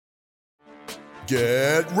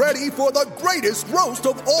Get ready for the greatest roast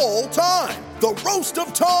of all time, the Roast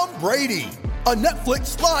of Tom Brady, a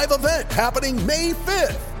Netflix live event happening May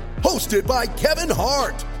 5th. Hosted by Kevin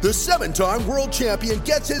Hart, the 7-time world champion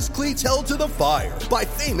gets his cleats held to the fire by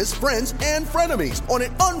famous friends and frenemies on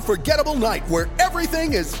an unforgettable night where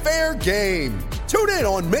everything is fair game. Tune in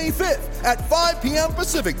on May 5th at 5 p.m.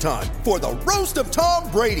 Pacific time for the Roast of Tom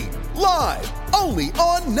Brady, live only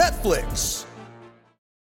on Netflix.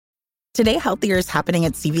 Today, healthier is happening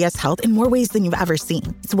at CVS Health in more ways than you've ever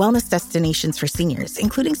seen. It's wellness destinations for seniors,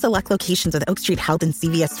 including select locations with Oak Street Health and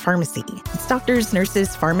CVS Pharmacy. It's doctors,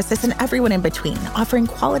 nurses, pharmacists, and everyone in between, offering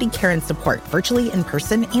quality care and support virtually, in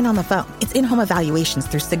person, and on the phone. It's in-home evaluations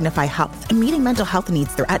through Signify Health and meeting mental health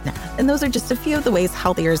needs through Aetna. And those are just a few of the ways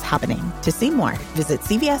healthier is happening. To see more, visit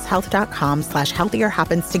cvshealth.com/healthier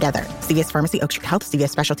happens together. CVS Pharmacy, Oak Street Health,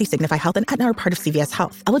 CVS Specialty, Signify Health, and Aetna are part of CVS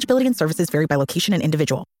Health. Eligibility and services vary by location and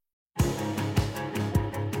individual.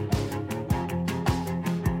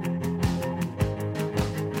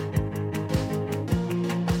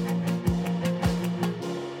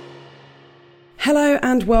 Hello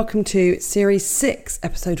and welcome to Series 6,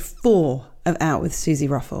 Episode 4 of Out with Susie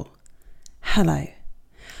Ruffle. Hello.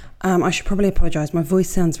 I should probably apologise. My voice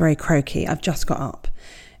sounds very croaky. I've just got up.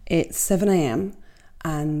 It's 7 a.m.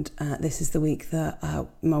 and this is the week that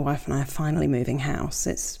my wife and I are finally moving house.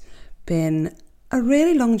 It's been a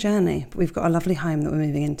really long journey, but we've got a lovely home that we're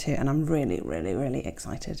moving into and I'm really, really, really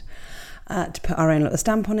excited to put our own little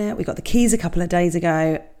stamp on it. We got the keys a couple of days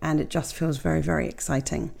ago and it just feels very, very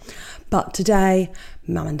exciting. But today,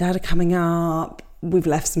 Mum and Dad are coming up. We've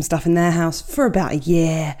left some stuff in their house for about a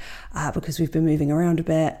year because we've been moving around a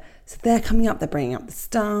bit. So they're coming up, they're bringing up the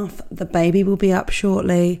stuff. The baby will be up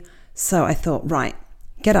shortly. So I thought, right,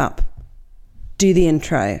 get up, do the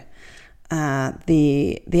intro.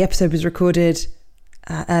 The episode was recorded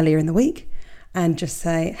earlier in the week. And just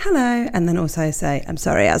say hello, and then also say, I'm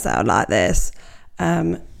sorry I sound like this.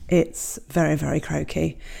 It's very, very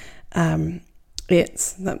croaky. I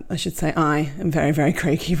should say I am very, very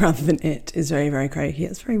croaky rather than it is very, very croaky.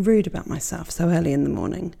 It's very rude about myself so early in the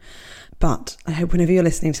morning. But I hope whenever you're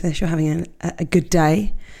listening to this, you're having a good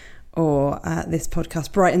day, or this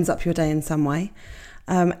podcast brightens up your day in some way.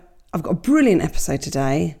 I've got a brilliant episode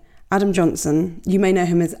today. Adam Johnson, you may know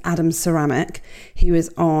him as Adam Ceramic. He was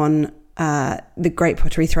on the Great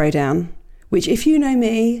Pottery Throwdown, which if you know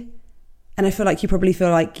me, and I feel like you probably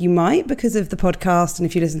feel like you might because of the podcast, and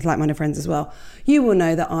if you listen to Like Minded Friends as well, you will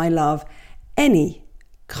know that I love any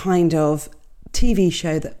kind of TV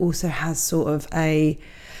show that also has sort of a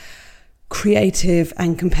creative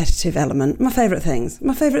and competitive element. My favourite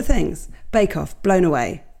things. Bake Off, Blown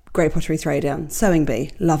Away, Great Pottery Throwdown, Sewing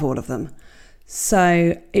Bee, love all of them.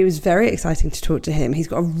 So it was very exciting to talk to him. He's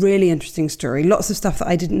got a really interesting story, lots of stuff that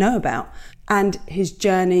I didn't know about, and his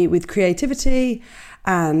journey with creativity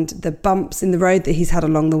and the bumps in the road that he's had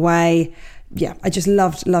along the way. Yeah, I just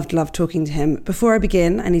loved talking to him. Before I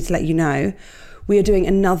begin, I need to let you know, we are doing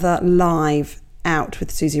another live Out with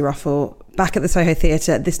Susie Ruffle back at the Soho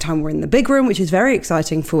Theatre. This time we're in the big room, which is very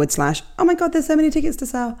exciting, / oh my God, there's so many tickets to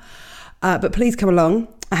sell. But please come along.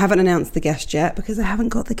 I haven't announced the guest yet because I haven't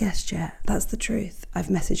got the guest yet. That's the truth. I've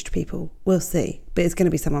messaged people. We'll see. But it's going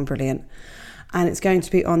to be someone brilliant. And it's going to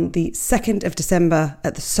be on the 2nd of December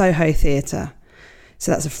at the Soho Theatre.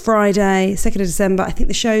 So that's a Friday, 2nd of December. I think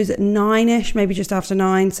the show's at 9ish, maybe just after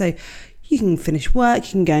 9. So you can finish work,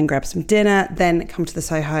 you can go and grab some dinner, then come to the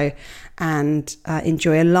Soho and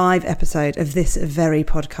enjoy a live episode of this very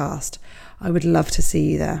podcast. I would love to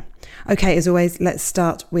see you there. Okay, as always, let's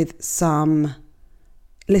start with some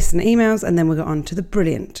listener emails and then we'll go on to the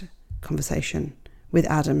brilliant conversation with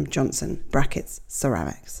Adam Johnson,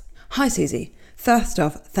 Ceramics. Hi Susie, first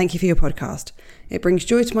off, thank you for your podcast. It brings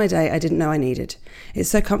joy to my day I didn't know I needed. It's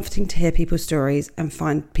so comforting to hear people's stories and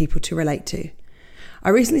find people to relate to. I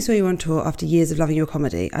recently saw you on tour after years of loving your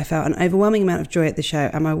comedy. I felt an overwhelming amount of joy at the show,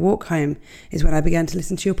 and my walk home is when I began to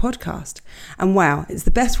listen to your podcast. And wow, it's the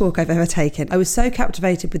best walk I've ever taken. I was so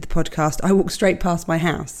captivated with the podcast, I walked straight past my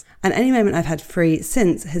house. And any moment I've had free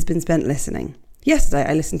since has been spent listening. Yesterday,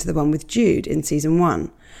 I listened to the one with Jude in season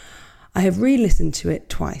 1. I have re-listened to it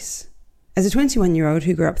twice. As a 21-year-old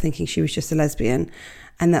who grew up thinking she was just a lesbian,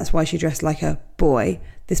 and that's why she dressed like a boy,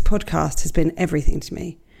 this podcast has been everything to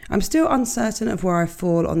me. I'm still uncertain of where I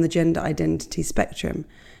fall on the gender identity spectrum,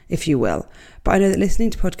 if you will, but I know that listening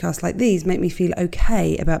to podcasts like these make me feel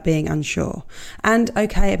okay about being unsure, and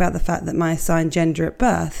okay about the fact that my assigned gender at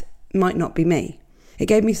birth might not be me. It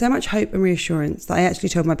gave me so much hope and reassurance that I actually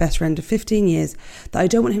told my best friend of 15 years that I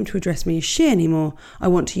don't want him to address me as she anymore. I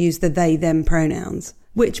want to use the they, them pronouns.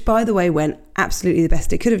 which, by the way, went absolutely the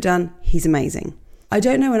best it could have done. He's amazing. I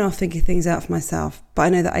don't know when I'll figure things out for myself, but I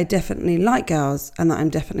know that I definitely like girls and that I'm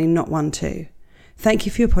definitely not one too. Thank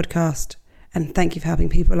you for your podcast, and thank you for helping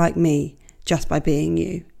people like me just by being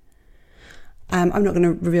you. I'm not going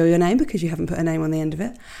to reveal your name because you haven't put a name on the end of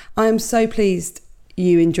it. I am so pleased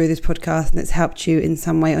you enjoy this podcast and it's helped you in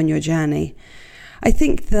some way on your journey. I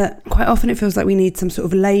think that quite often it feels like we need some sort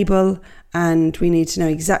of label and we need to know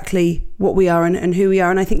exactly what we are and who we are.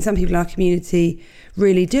 And I think some people in our community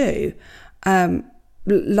really do.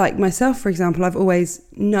 Like myself, for example, I've always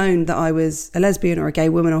known that I was a lesbian or a gay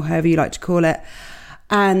woman or however you like to call it.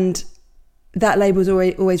 And that label's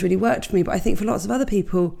always really worked for me. But I think for lots of other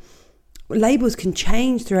people, labels can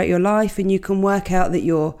change throughout your life, and you can work out that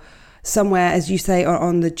you're somewhere, as you say,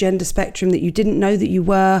 on the gender spectrum that you didn't know that you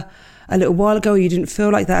were a little while ago, or you didn't feel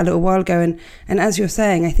like that a little while ago. And as you're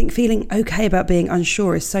saying, I think feeling okay about being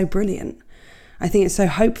unsure is so brilliant. I think it's so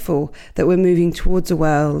hopeful that we're moving towards a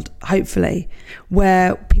world, hopefully,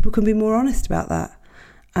 where people can be more honest about that.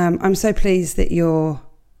 I'm so pleased that you're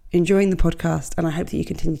enjoying the podcast, and I hope that you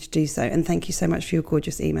continue to do so. And thank you so much for your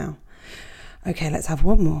gorgeous email. Okay, let's have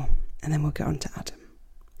one more, and then we'll get on to Adam.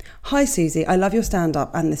 Hi Susie, I love your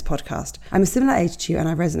stand-up and this podcast. I'm a similar age to you and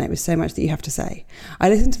I resonate with so much that you have to say. I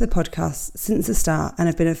listened to the podcast since the start and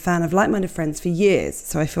have been a fan of like-minded friends for years,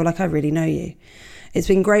 so I feel like I really know you. It's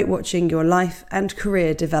been great watching your life and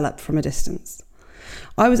career develop from a distance.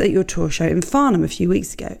 I was at your tour show in Farnham a few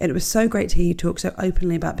weeks ago, and it was so great to hear you talk so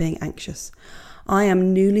openly about being anxious. I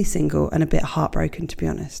am newly single and a bit heartbroken, to be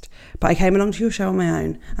honest, but I came along to your show on my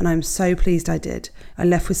own and I'm so pleased I did. I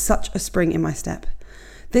left with such a spring in my step.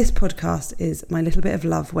 This podcast is my little bit of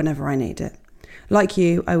love whenever I need it. Like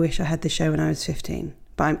you, I wish I had this show when I was 15,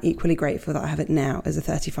 but I'm equally grateful that I have it now as a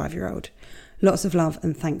 35-year-old. Lots of love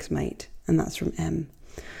and thanks, mate. And that's from M.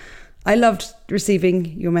 I loved receiving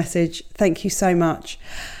your message. Thank you so much.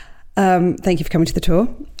 Thank you for coming to the tour.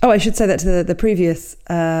 Oh, I should say that to the previous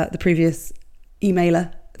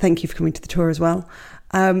emailer. Thank you for coming to the tour as well.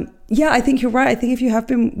 Yeah, I think you're right. I think if you have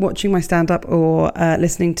been watching my stand-up or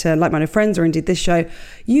listening to Like-Minded Friends or indeed this show,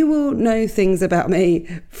 you will know things about me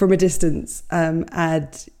from a distance.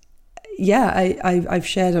 And yeah, I've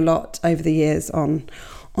shared a lot over the years on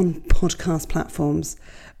podcast platforms,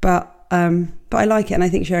 but I like it, and I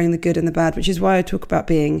think sharing the good and the bad, which is why I talk about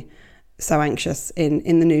being so anxious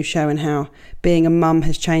in the new show and how being a mum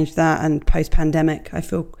has changed that. And post-pandemic, I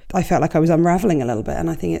felt like I was unraveling a little bit, and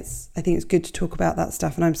I think it's good to talk about that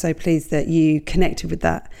stuff. And I'm so pleased that you connected with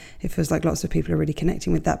that. It feels like lots of people are really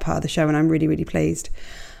connecting with that part of the show, and I'm really, really pleased.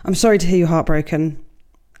 I'm sorry to hear you're heartbroken.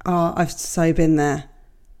 Oh, I've so been there.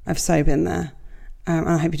 And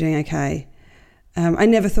I hope you're doing okay. I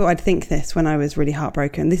never thought I'd think this when I was really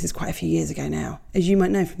heartbroken. This is quite a few years ago now, as you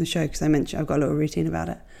might know from the show, because I mentioned I've got a little routine about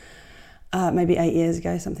it. Maybe 8 years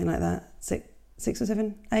ago, something like that. Six or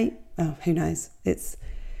 7, 8? Oh, who knows? It's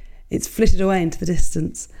flitted away into the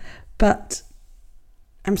distance. But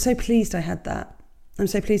I'm so pleased I had that. I'm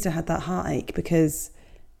so pleased I had that heartache, because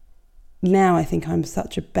now I think I'm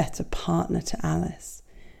such a better partner to Alice,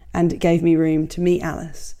 and it gave me room to meet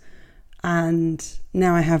Alice. And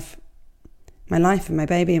now I have my life and my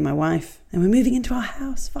baby and my wife, and we're moving into our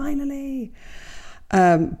house finally.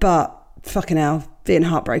 But fucking hell, being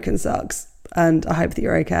heartbroken sucks, and I hope that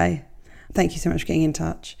you're okay. Thank you so much for getting in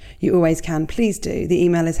touch. You always can. Please do. The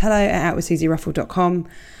email is hello@outwithsusieruffle.com.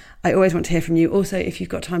 I always want to hear from you. Also, if you've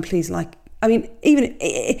got time, please I say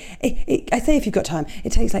if you've got time,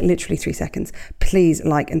 it takes like literally 3 seconds. Please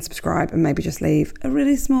like and subscribe, and maybe just leave a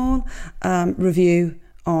really small review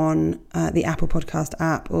on the Apple Podcast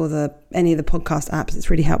app or any of the podcast apps.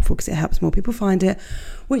 It's really helpful because it helps more people find it,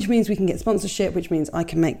 which means we can get sponsorship, which means I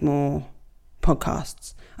can make more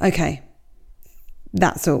podcasts. Okay,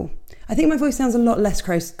 that's all. I think my voice sounds a lot less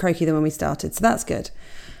croaky than when we started, so that's good.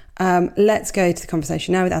 Let's go to the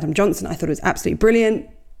conversation now with Adam Johnson. I thought it was absolutely brilliant.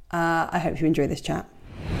 I hope you enjoy this chat.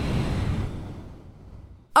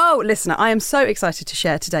 Oh, listener, I am so excited to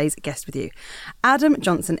share today's guest with you. Adam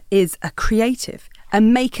Johnson is a creative, a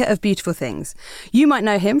maker of beautiful things. You might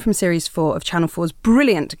know him from Series 4 of Channel 4's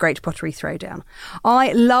brilliant Great Pottery Throwdown.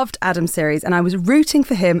 I loved Adam's series, and I was rooting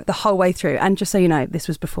for him the whole way through. And just so you know, this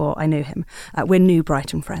was before I knew him. We're new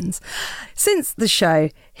Brighton friends. Since the show,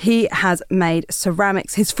 he has made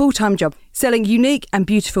ceramics his full-time job, selling unique and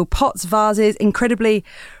beautiful pots, vases, incredibly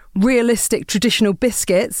realistic traditional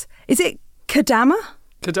biscuits. Is it Kadama?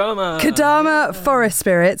 Kadama forest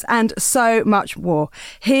spirits, and so much more.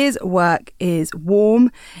 His work is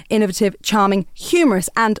warm, innovative, charming, humorous,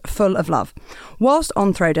 and full of love. Whilst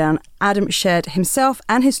on Throwdown, Adam shared himself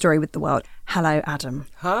and his story with the world, Hello, Adam.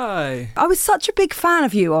 Hi. I was such a big fan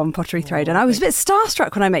of you on Pottery Throwdown. I was a bit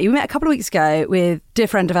starstruck when I met you. We met a couple of weeks ago with a dear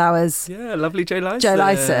friend of ours. Yeah, lovely Joe Lycett. Joe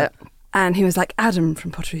Lycett. And he was like, Adam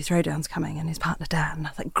from Pottery Throwdown's coming and his partner Dan. And I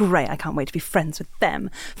was like, great, I can't wait to be friends with them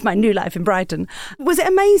for my new life in Brighton. Was it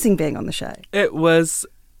amazing being on the show? It was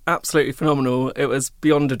absolutely phenomenal. It was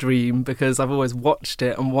beyond a dream because I've always watched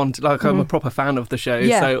it and wanted, like, I'm a proper fan of the show,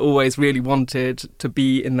 so always really wanted to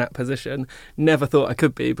be in that position. Never thought I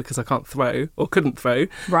could be because I can't throw or couldn't throw,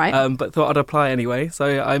 right? But thought I'd apply anyway.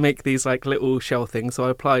 So I make these like little shell things. So I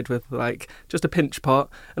applied with like just a pinch pot,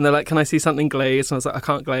 and they're like, "Can I see something glazed?" And I was like, "I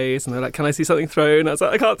can't glaze." And they're like, "Can I see something thrown?" And I was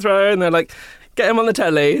like, "I can't throw." And they're like, "Get him on the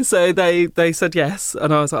telly." So they said yes,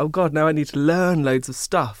 and I was like, "Oh God, now I need to learn loads of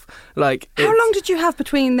stuff." Like, how long did you have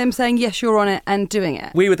between them saying yes, you're on it, and doing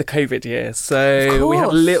it? We were the COVID years, so we had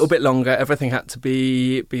a little bit longer. Everything had to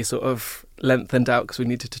be sort of lengthened out because we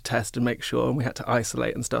needed to test and make sure, and we had to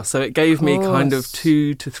isolate and stuff. So it gave me kind of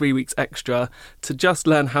 2 to 3 weeks extra to just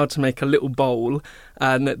learn how to make a little bowl.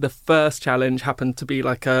 And the first challenge happened to be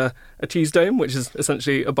like a cheese dome, which is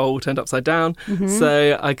essentially a bowl turned upside down.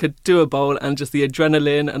 So I could do a bowl, and just the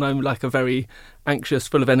adrenaline, and I'm like a very anxious,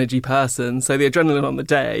 full of energy person. So the adrenaline on the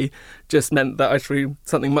day just meant that I threw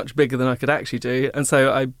something much bigger than I could actually do. And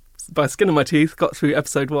so I, by skin of my teeth, got through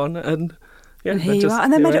episode 1 and... yeah, and here you are.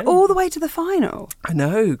 And then made it all the way to the final. I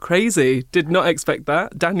know, crazy. Did not expect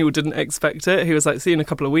that. Daniel didn't expect it. He was like, "See you in a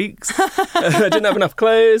couple of weeks." I didn't have enough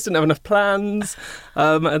clothes, didn't have enough plans.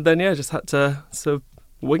 And then, just had to sort of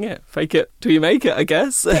wing it, fake it till you make it, I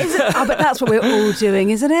guess. But that's what we're all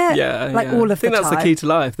doing, isn't it? Yeah. Like all of the time. I think that's the key to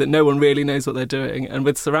life, that no one really knows what they're doing. And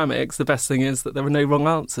with ceramics, the best thing is that there are no wrong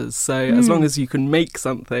answers. So as long as you can make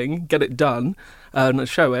something, get it done, and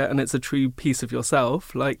show it, and it's a true piece of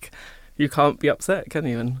yourself, like... you can't be upset, can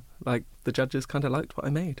you? And like the judges kind of liked what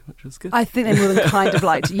I made, which was good. I think they more than kind of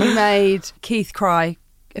liked it. You made Keith cry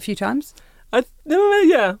a few times.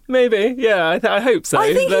 Yeah, maybe. Yeah, I hope so.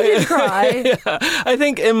 I think he did cry. Yeah, I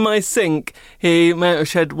think in my sink he may have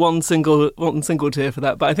shed one single tear for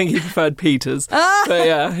that, but I think he preferred Peter's. But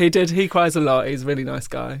yeah, he did. He cries a lot. He's a really nice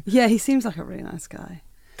guy. Yeah, he seems like a really nice guy.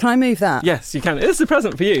 Can I move that? Yes, you can. It's a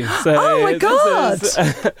present for you. So oh my God!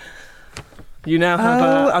 You now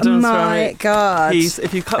have Adam's ceramic piece.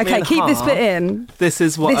 If you cut me in half, keep this bit in. This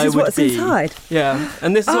is what I would be. This is what's inside. Yeah,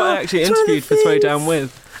 and this is what I actually interviewed for Throwdown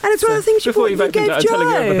with. And it's one of the things before you've opened it, I'm telling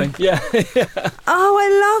you everything. Yeah. Oh, I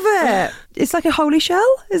love it. It's like a holy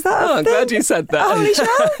shell. Is that? I'm glad you said that. A holy shell?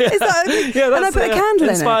 Is that? Yeah, that's and I put a candle in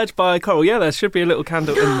it. Inspired by coral. Yeah, there should be a little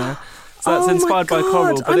candle in there. So that's inspired by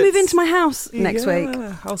coral. I move into my house next week.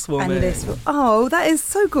 Housewarming. That is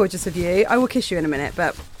so gorgeous of you. I will kiss you in a minute,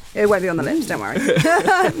 but it won't be on the lips, don't worry.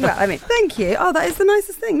 Well, I mean, thank you. Oh, that is the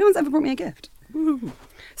nicest thing. No one's ever brought me a gift. Ooh.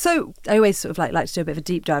 So I always sort of like to do a bit of a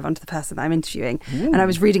deep dive onto the person that I'm interviewing. Ooh. And I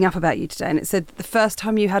was reading up about you today, and it said the first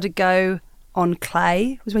time you had a go on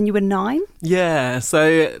clay was when you were 9? Yeah,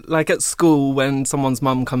 so like at school when someone's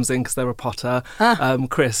mum comes in because they're a potter,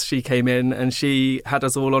 Chris, she came in and she had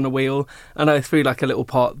us all on a wheel, and I threw like a little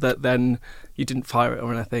pot that then you didn't fire it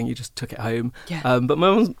or anything, you just took it home. Yeah. But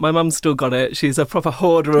my mum's still got it. She's a proper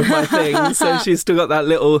hoarder of my things, so she's still got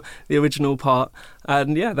the original pot.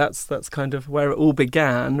 And yeah, that's kind of where it all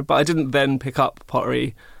began. But I didn't then pick up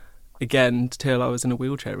pottery again till I was in a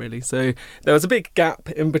wheelchair, really. So there was a big gap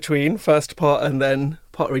in between first pot and then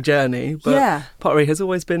pottery journey. But pottery has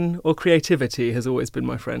always been, or creativity has always been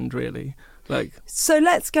my friend, really. So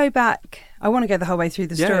let's go back. I want to go the whole way through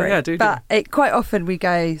the story. Yeah, do. But quite often we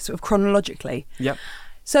go sort of chronologically. Yep.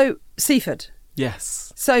 So Seaford.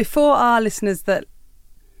 Yes. So for our listeners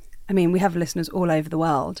we have listeners all over the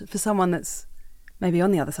world. For someone that's maybe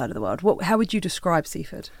on the other side of the world, how would you describe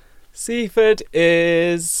Seaford? Seaford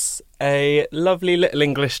is a lovely little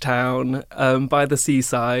English town by the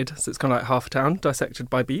seaside. So it's kind of like half a town, dissected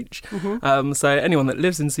by beach. Mm-hmm. So anyone that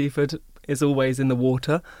lives in Seaford is always in the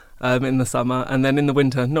water in the summer, and then in the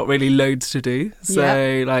winter not really loads to do,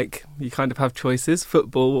 so like you kind of have choices,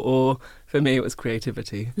 football, or for me it was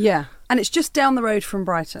creativity. Yeah. And it's just down the road from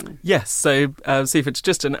Brighton. Yes, so Seaford's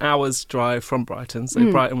just an hour's drive from Brighton,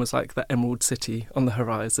 so Brighton was like the Emerald City on the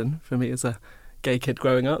horizon for me as a gay kid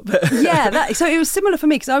growing up. Yeah, so it was similar for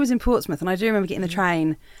me because I was in Portsmouth, and I do remember getting the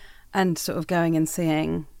train and sort of going and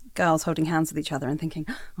seeing girls holding hands with each other and thinking,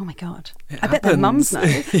 oh my God, I bet their mums know.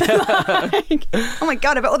 Oh my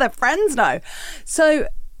God, I bet all their friends know. So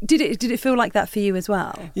did it feel like that for you as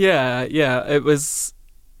well? Yeah, it was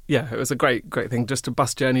a great thing, just a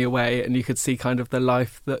bus journey away, and you could see kind of the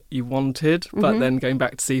life that you wanted, but then going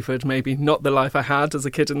back to Seaford, maybe not the life I had as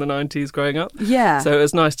a kid in the 90s growing up. Yeah. So it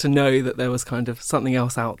was nice to know that there was kind of something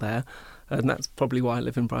else out there. And that's probably why I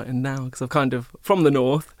live in Brighton now, because I've kind of, from the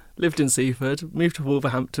north, lived in Seaford, moved to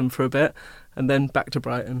Wolverhampton for a bit, and then back to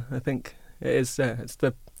Brighton. I think it is, it's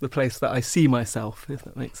the place that I see myself, if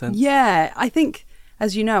that makes sense. Yeah, I think,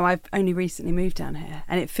 as you know, I've only recently moved down here,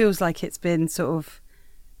 and it feels like it's sort of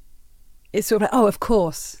like, oh, of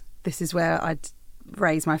course, this is where I'd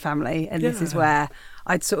raise my family, and this is where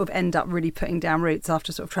I'd sort of end up really putting down roots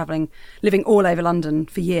after sort of travelling, living all over London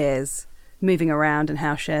for years, moving around and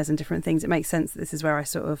house shares and different things. It makes sense that this is where I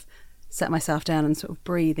sort of set myself down and sort of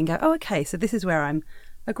breathe and go, oh, okay, so this is where I'm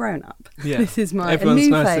a grown-up. Yeah. This is my Everyone's new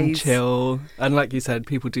nice phase. and chill. And like you said,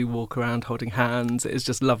 people do walk around holding hands. It's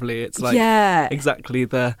just lovely. It's like exactly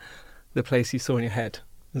the place you saw in your head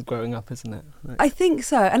as growing up, isn't it? Like, I think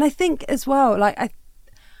so. And I think as well, like, I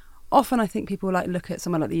think people like look at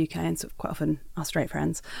somewhere like the UK, and sort of quite often our straight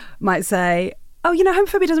friends might say, oh, you know,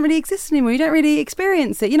 homophobia doesn't really exist anymore. You don't really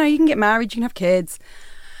experience it. You know, you can get married, you can have kids.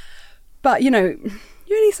 But, you know, you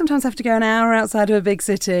really sometimes have to go an hour outside of a big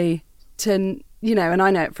city to, you know, and I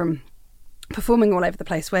know it from performing all over the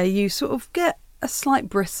place, where you sort of get a slight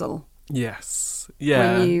bristle. yes.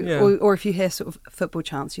 Yeah. When you, or if you hear sort of football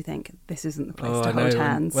chants, you think, this isn't the place to hold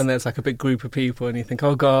hands. When there's like a big group of people and you think,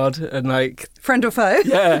 oh God, and like... Friend or foe?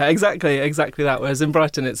 Yeah, exactly that. Whereas in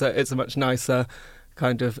Brighton, it's a much nicer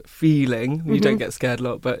kind of feeling. You don't get scared a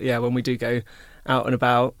lot, but yeah, when we do go out and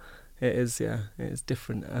about, it is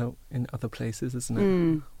different out in other places, isn't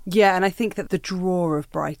it? Yeah, and I think that the draw of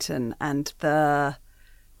Brighton and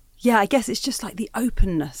I guess it's just like the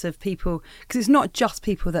openness of people, because it's not just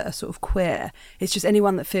people that are sort of queer, it's just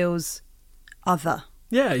anyone that feels other.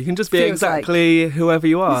 Yeah, you can just be exactly whoever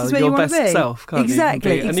you are, your best self, can't you?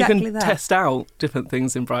 Exactly, and you can test out different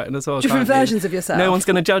things in Brighton as well. Different versions of yourself. No one's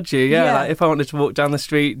going to judge you. Yeah, like if I wanted to walk down the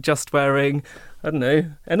street just wearing, I don't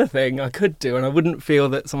know, anything, I could do, and I wouldn't feel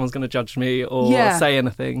that someone's going to judge me or say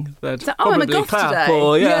anything. They'd probably clap today.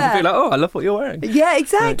 Or be like, oh, I love what you're wearing. Yeah,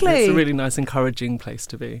 exactly. It's a really nice, encouraging place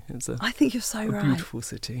to be. I think you're so right. Beautiful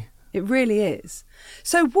city. It really is.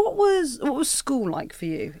 So what was school like for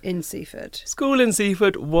you in Seaford? School in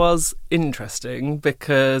Seaford was interesting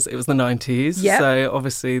because it was the 90s. Yep. So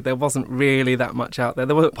obviously there wasn't really that much out there.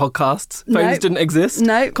 There weren't podcasts. Phones didn't exist.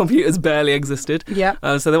 No. Computers barely existed. Yeah.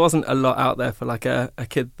 So there wasn't a lot out there for like a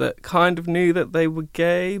kid that kind of knew that they were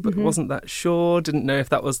gay but wasn't that sure, didn't know if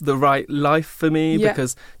that was the right life for me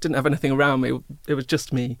because didn't have anything around me. It was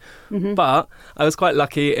just me. But I was quite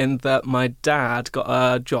lucky in that my dad got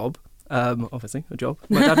a job. Obviously, a job.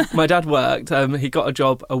 My dad worked. He got a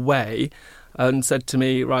job away and said to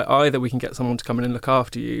me, right, either we can get someone to come in and look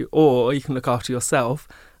after you, or you can look after yourself,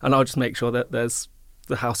 and I'll just make sure that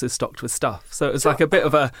the house is stocked with stuff. So it was like a bit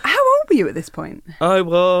of a... How old were you at this point?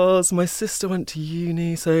 My sister went to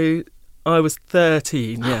uni, so I was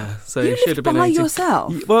 13, yeah. So you should have been 18. By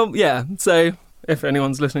yourself? Well, yeah, so... If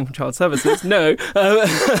anyone's listening from Child Services, no.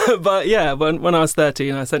 But yeah, when I was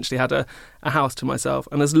 13, I essentially had a house to myself.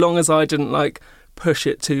 And as long as I didn't like push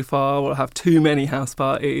it too far or have too many house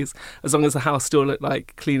parties, as long as the house still looked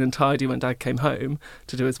like clean and tidy when Dad came home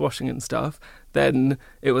to do his washing and stuff, then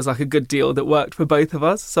it was like a good deal that worked for both of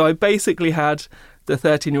us. So I basically had the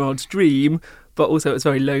 13-year-old's dream, but also it was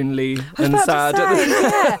very lonely and sad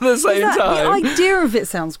at the same time. The idea of it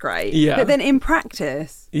sounds great, but then in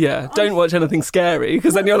practice... Yeah, don't watch anything scary,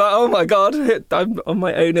 because then you're like, oh my God, I'm on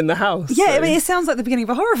my own in the house. Yeah, so. I mean, it sounds like the beginning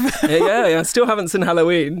of a horror film. Yeah, I still haven't seen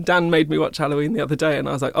Halloween. Dan made me watch Halloween the other day, and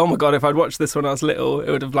I was like, oh my God, if I'd watched this when I was little, it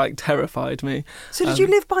would have like terrified me. So did you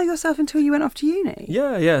live by yourself until you went off to uni?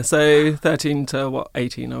 Yeah, so 13 to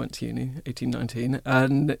 18, I went to uni, 18, 19.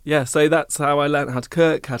 And yeah, so that's how I learned how to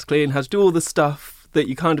cook, how to clean, how to do all the stuff that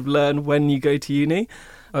you kind of learn when you go to uni.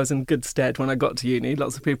 I was in good stead when I got to uni.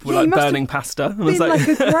 Lots of people were like burning pasta. And I was like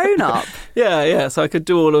a grown up. Yeah. So I could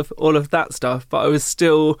do all of that stuff, but I was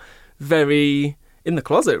still very in the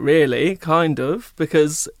closet, really, kind of,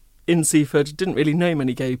 because in Seaford didn't really know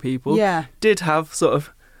many gay people. Yeah. Did have sort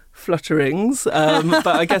of flutterings, but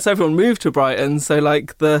I guess everyone moved to Brighton, so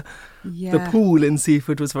like the pool in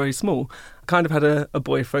Seaford was very small. I kind of had a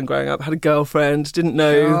boyfriend growing up, had a girlfriend, didn't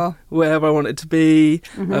know where I wanted to be,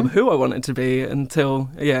 who I wanted to be until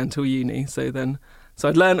uni. So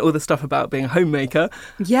I'd learned all the stuff about being a homemaker.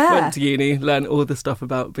 Yeah. Went to uni, learned all the stuff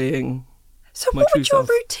about being So what would your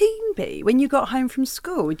routine be when you got home from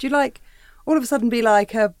school? Would you like all of a sudden be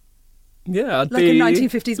like a... Yeah, I'd like be a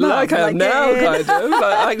 1950s mum. like I am now, kind of.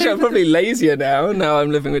 Like, actually, I'm probably lazier now. Now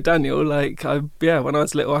I'm living with Daniel. Like, when I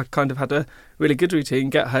was little, I kind of had a really good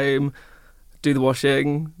routine. Get home, do the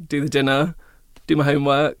washing, do the dinner, do my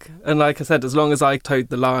homework. And like I said, as long as I towed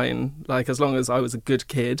the line, like as long as I was a good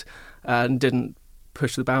kid and didn't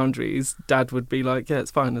push the boundaries, Dad would be like, yeah,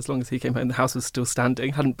 it's fine, as long as he came home, the house was still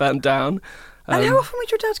standing, hadn't burnt down. And how often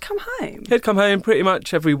would your dad come home? He'd come home pretty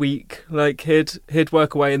much every week. Like he'd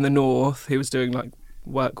work away in the north. He was doing like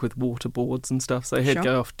work with water boards and stuff, so he'd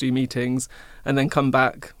go off, do meetings, and then come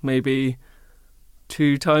back maybe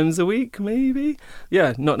 2 times a week, maybe.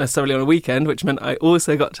 Yeah, not necessarily on a weekend, which meant I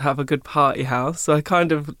also got to have a good party house. So I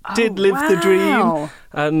kind of did live the dream,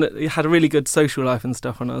 and had a really good social life and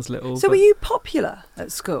stuff when I was little. So were you popular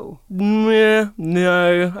at school? Yeah,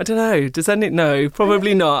 no, I don't know. No,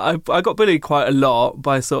 probably not. I got bullied quite a lot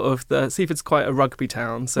by sort of Seaford's quite a rugby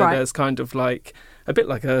town, so there's kind of like a bit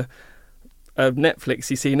like a Netflix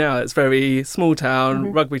you see now. It's very small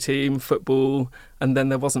town, rugby team, football, and then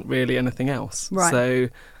there wasn't really anything else. Right. So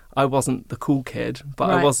I wasn't the cool kid,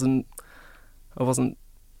 but I wasn't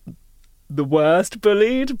the worst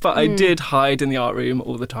bullied, but I did hide in the art room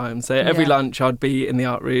all the time. So every lunch I'd be in the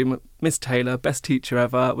art room. Miss Taylor, best teacher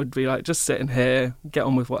ever, would be like, just sit in here, get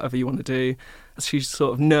on with whatever you want to do. She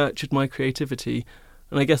sort of nurtured my creativity.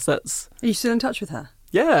 And I guess that's... Are you still in touch with her?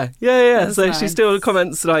 Yeah. That's so nice. She still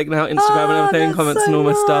comments like now Instagram and everything, comments on all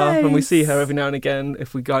my stuff, and we see her every now and again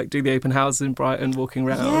if we like do the open houses in Brighton, walking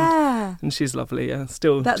around. Yeah. And she's lovely,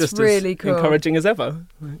 still that's just really as cool. Encouraging as ever.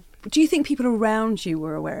 Do you think people around you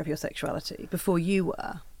were aware of your sexuality before you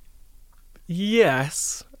were?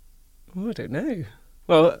 Yes. I don't know.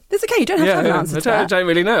 Well, it's okay, you don't have to have an answer to that. I don't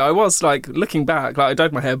really know. I was like, looking back, like I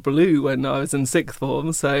dyed my hair blue when I was in 6th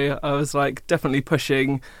form, so I was like definitely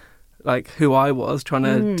pushing like who I was, trying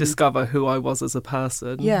to discover who I was as a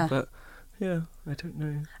person. Yeah. But yeah, I don't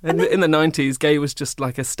know. In the 90s, gay was just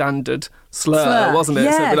like a standard slur. Wasn't it?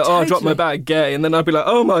 Yeah, so it'd be like, I dropped my bag, gay, and then I'd be like,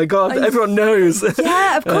 oh my God, everyone knows.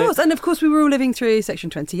 Yeah, of course. And of course we were all living through Section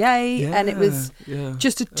 28, and it was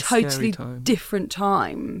just a totally different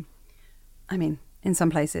time. I mean, in some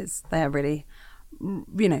places they are really,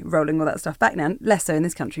 rolling all that stuff back now. Less so in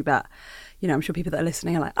this country, but I'm sure people that are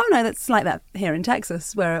listening are like, oh no, that's like that here in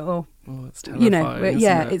Texas, where it all, it's terrifying, isn't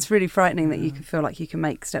it? It's really frightening that you can feel like you can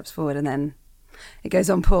make steps forward and then it goes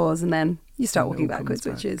on pause and then you start walking backwards,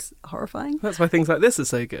 which is horrifying. That's why things like this are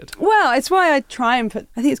so good. Well, it's why I think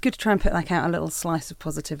it's good to try and put like out a little slice of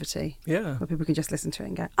positivity. Yeah. Where people can just listen to it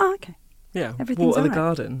and go, oh, okay. Yeah, everything's water all the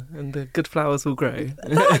garden and the good flowers will grow.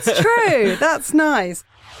 That's true. That's nice.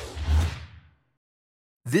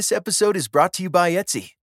 This episode is brought to you by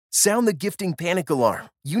Etsy. Sound the gifting panic alarm.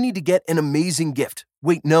 You need to get an amazing gift.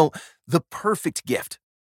 Wait, no, the perfect gift.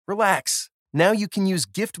 Relax. Now you can use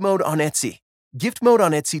gift mode on Etsy. Gift mode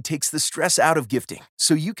on Etsy takes the stress out of gifting,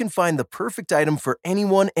 so you can find the perfect item for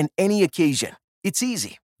anyone and any occasion. It's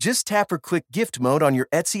easy. Just tap or click gift mode on your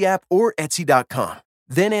Etsy app or Etsy.com.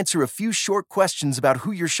 Then answer a few short questions about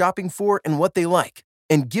who you're shopping for and what they like.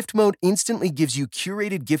 And gift mode instantly gives you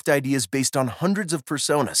curated gift ideas based on hundreds of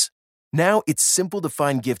personas. Now it's simple to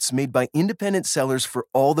find gifts made by independent sellers for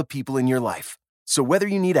all the people in your life. So whether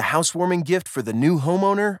you need a housewarming gift for the new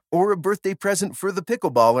homeowner or a birthday present for the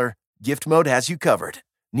pickleballer, Gift Mode has you covered.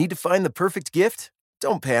 Need to find the perfect gift?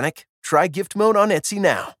 Don't panic. Try Gift Mode on Etsy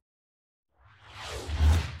now.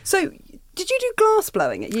 So, did you do glass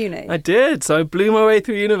blowing at uni? I did. So I blew my way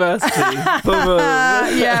through university.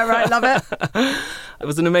 Yeah, right. Love it. It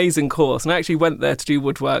was an amazing course, and I actually went there to do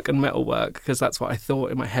woodwork and metalwork because that's what I thought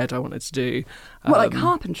in my head I wanted to do. What, like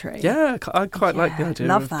carpentry? Yeah, I quite like the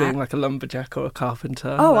idea of being like a lumberjack or a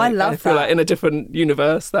carpenter. Oh, like, I love that. I feel like in a different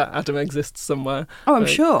universe that Adam exists somewhere. Oh, I'm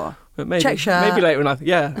sure. But maybe, check shirt. Maybe later in life.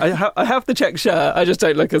 Yeah, I have the check shirt. I just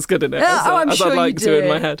don't look as good in it as sure I'd like you to do. in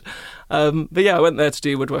my head. But yeah, I went there to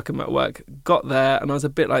do woodwork and metalwork. Got there, and I was a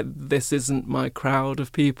bit like, this isn't my crowd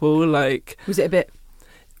of people. Like, was it a bit?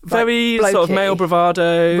 Very like, sort of male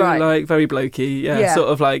bravado, right. Like very blokey, yeah. Sort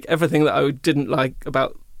of like everything that I didn't like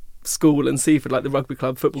about school and Seaford, like the rugby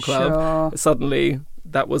club, football club. Sure. Suddenly,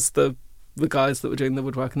 that was the guys that were doing the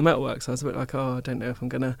woodwork and the metalwork. So I was a bit like, I don't know if I'm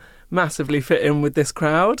going to massively fit in with this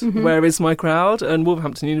crowd. Mm-hmm. Where is my crowd? And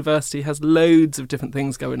Wolverhampton University has loads of different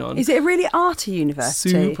things going on. Is it a really arty university?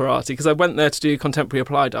 Super arty, because I went there to do contemporary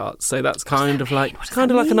applied arts. So that's kind of like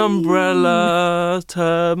an umbrella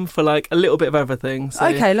term for like a little bit of everything. So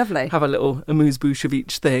okay, lovely. Have a little amuse-bouche of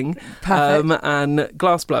each thing. Perfect. And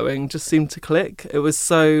glass blowing just seemed to click. It was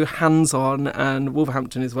so hands-on, and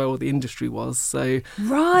Wolverhampton is where all the industry was. So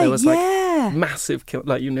there was massive kiln,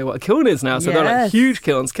 like you know what a kiln is now. So they're like huge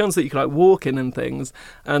kilns that you can like walk in and things.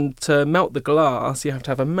 And to melt the glass, you have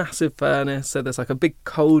to have a massive furnace. So there's like a big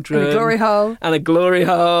cauldron, and a glory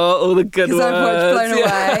hole, all the good words. Because I've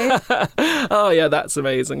watched Blown Away. Oh yeah, that's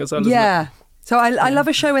amazing as well. Yeah. So I love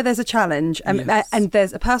a show where there's a challenge and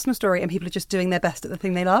there's a personal story and people are just doing their best at the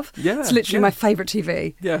thing they love. Yeah, it's literally my favourite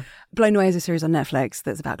TV. Yeah. Blown Away is a series on Netflix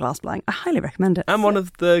that's about glass blowing. I highly recommend it. And one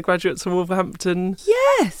of the graduates from Wolverhampton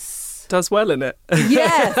does well in it.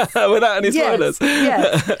 Yes. Without any spoilers.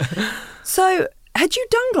 Yes. So, had you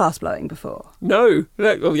done glass blowing before? No.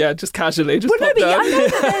 Well, yeah, just casually. Just I know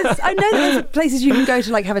that there's places you can go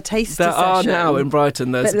to like have a taster session. There are now in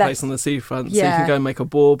Brighton. There's a place on the seafront, so you can go and make a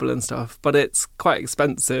bauble and stuff. But it's quite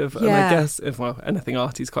expensive, and I guess anything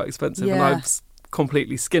arty is quite expensive. And I was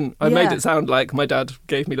completely skint. I made it sound like my dad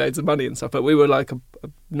gave me loads of money and stuff, but we were like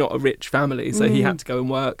not a rich family, so he had to go and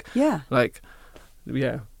work. Yeah,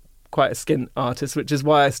 quite a skint artist, which is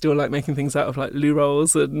why I still like making things out of like loo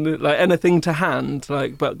rolls and like anything to hand,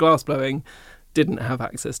 but glass blowing didn't have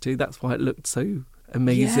access to. That's why it looked so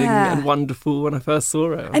amazing and wonderful when I first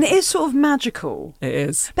saw it. And it is sort of magical. It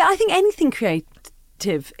is. But I think anything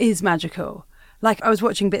creative is magical. Like I was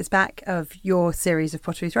watching bits back of your series of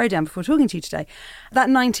Pottery Throwdown before talking to you today. That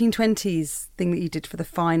 1920s thing that you did for the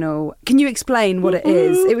final. Can you explain what it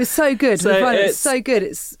is? It was so good. It's so good.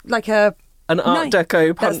 It's like an Art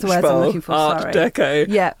Deco punch That's the words bowl. I'm looking for, Art Deco.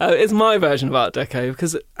 Yeah. It's my version of Art Deco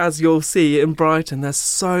because, as you'll see in Brighton, there's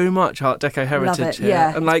so much Art Deco heritage here.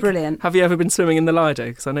 Yeah, and it's brilliant. Have you ever been swimming in the Lido?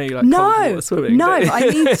 Because I know you like cold water swimming. No, but I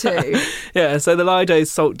need to. Yeah, so the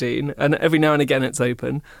Lido's Saltdean, and every now and again it's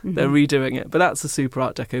open. Mm-hmm. They're redoing it, but that's a super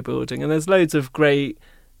Art Deco building, and there's loads of great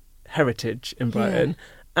heritage in Brighton.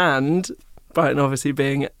 Yeah. And Brighton obviously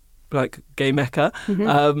being like gay mecca,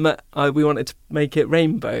 we wanted to make it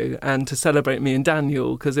rainbow and to celebrate me and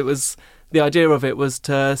Daniel, because the idea of it was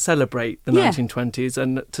to celebrate the 1920s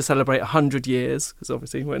and to celebrate 100 years, because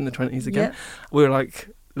obviously we're in the 20s again. We were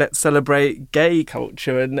like, let's celebrate gay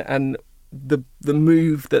culture and the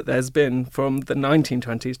move that there's been from the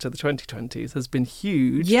 1920s to the 2020s has been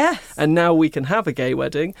huge. Yes. And now we can have a gay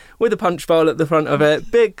wedding with a punch bowl at the front of it,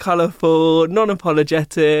 big, colourful,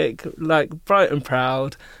 non-apologetic, like bright and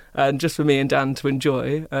proud. And just for me and Dan to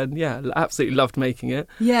enjoy. And absolutely loved making it.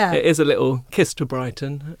 Yeah. It is a little kiss to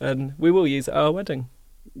Brighton, and we will use it at our wedding.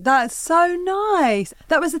 That's so nice.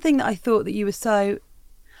 That was the thing that I thought that you were so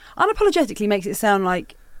unapologetically makes it sound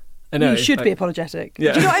like you should be apologetic.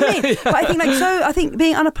 Yeah. Do you know what I mean? But I think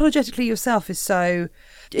being unapologetically yourself is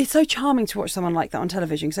it's so charming to watch someone like that on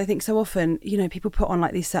television, because I think so often, people put on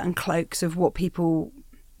like these certain cloaks of what people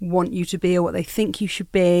want you to be or what they think you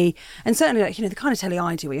should be, and certainly the kind of telly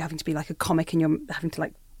I do where you're having to be like a comic and you're having to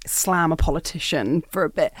like slam a politician for a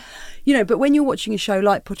bit, but when you're watching a show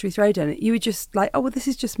like Pottery Throwdown, you were just like, oh well, this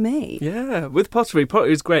is just me. Yeah, with pottery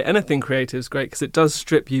is great. Anything creative is great because it does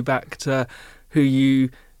strip you back to who you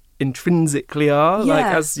intrinsically are. Like,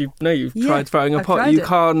 as you've tried throwing a pot, you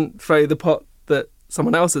can't throw the pot that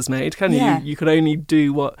someone else has made, can you? You can only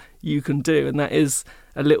do what you can do, and that is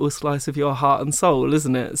a little slice of your heart and soul,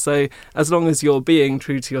 isn't it? So as long as you're being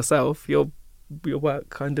true to yourself, your work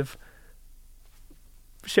kind of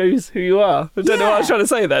shows who you are. I don't know what I was trying to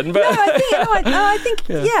say then, but I think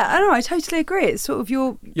I totally agree. It's sort of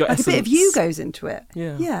your like essence. A bit of you goes into it.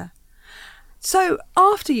 Yeah. So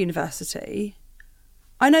after university,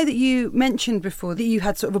 I know that you mentioned before that you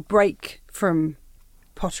had sort of a break from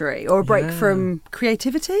pottery or a break from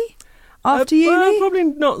creativity. After uni? Well, probably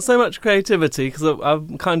not so much creativity, because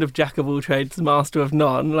I'm kind of jack of all trades, master of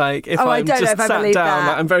none. Like, if I'm just sat down,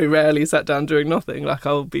 like, I'm very rarely sat down doing nothing. Like,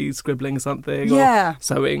 I'll be scribbling something or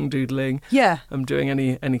sewing, doodling. Yeah. I'm doing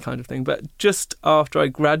any kind of thing. But just after I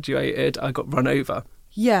graduated, I got run over.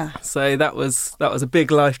 Yeah. So that was a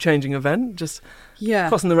big life-changing event. Just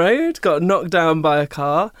crossing the road, got knocked down by a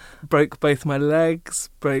car, broke both my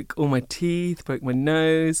legs, broke all my teeth, broke my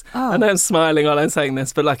nose. Oh. I know I'm smiling while I'm saying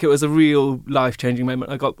this, but like it was a real life-changing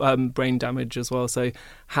moment. I got brain damage as well, so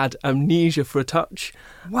had amnesia for a touch.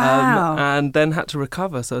 Wow. And then had to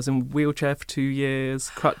recover. So I was in a wheelchair for 2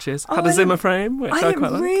 years, crutches, had a Zimmer frame, which I quite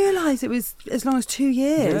like. I didn't realise it was as long as 2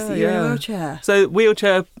 years that you were in a wheelchair. So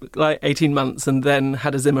wheelchair, like 18 months, and then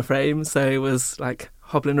had a Zimmer frame, so it was like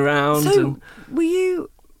hobbling around. So were you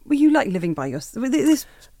like living by yourself? This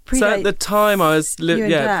predates so at the time I was Dan.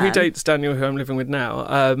 Predates Daniel, who I'm living with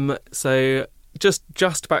now. So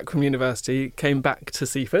just back from university, came back to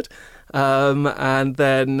Seaford, and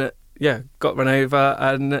then got run over,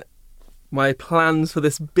 and my plans for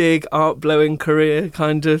this big art blowing career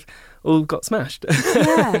kind of all got smashed.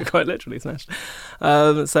 Quite literally smashed.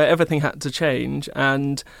 So everything had to change,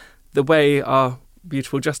 and the way our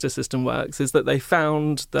beautiful justice system works is that they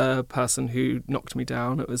found the person who knocked me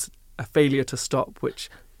down. It was a failure to stop, which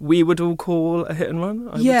we would all call a hit and run,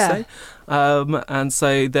 I would say. And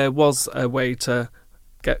so there was a way to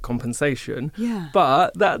get compensation. Yeah.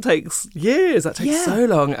 But that takes years. That takes so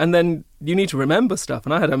long. And then you need to remember stuff.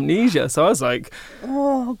 And I had amnesia. So I was like,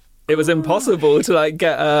 it was impossible to like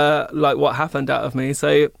get like what happened out of me.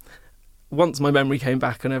 So once my memory came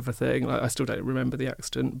back and everything, like I still don't remember the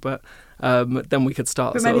accident, but then we could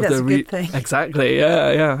start. But maybe that's a good thing. Exactly,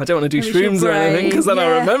 yeah. I don't want to do shrooms or anything because then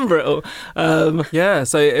I'll remember it all.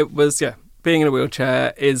 So it was, being in a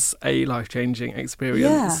wheelchair is a life-changing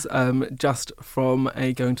experience, just from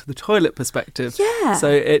a going to the toilet perspective. Yeah. So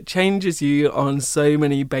it changes you on so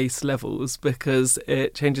many base levels because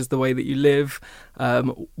it changes the way that you live,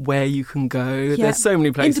 where you can go. Yeah. There's so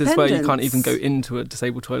many places where you can't even go into a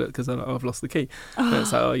disabled toilet because I've lost the key. And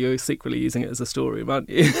it's like, you're secretly using it as a storeroom, aren't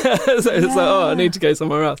you? So it's like, I need to go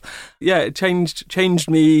somewhere else. Yeah, it changed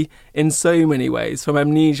me in so many ways. From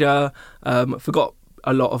amnesia, forgot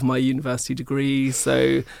a lot of my university degree,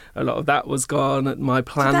 so a lot of that was gone. My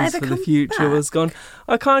plans for the future was gone.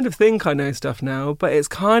 I kind of think I know stuff now, but it's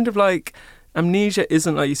kind of like amnesia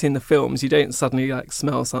isn't like you see in the films. You don't suddenly like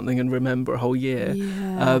smell something and remember a whole year.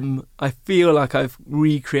 I feel like I've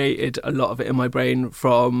recreated a lot of it in my brain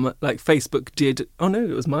from like Facebook did. Oh no,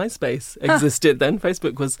 it was MySpace existed then.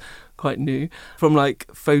 Facebook was quite new. From like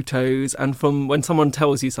photos and from when someone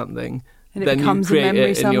tells you something, and then you create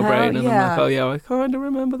it in your brain, and I'm like, I kind of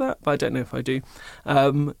remember that, but I don't know if I do.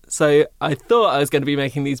 So I thought I was going to be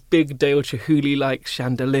making these big Dale Chihuly-like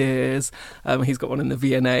chandeliers. He's got one in the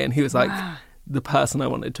V&A, and he was like the person I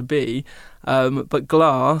wanted to be. But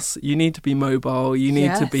glass, you need to be mobile, you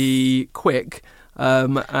need to be quick,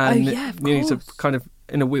 and you need to kind of,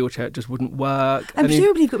 in a wheelchair it just wouldn't work. And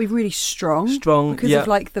presumably you've got to be really strong because of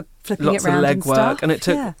like the flipping lots it around of leg and work stuff. And it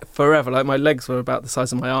took forever. Like my legs were about the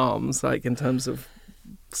size of my arms, like in terms of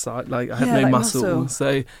side, like I had no like muscle.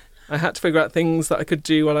 So I had to figure out things that I could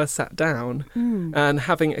do while I sat down. And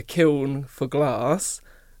having a kiln for glass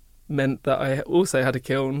meant that I also had a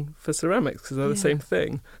kiln for ceramics because they're the same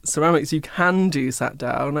thing. Ceramics you can do sat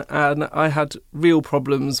down, and I had real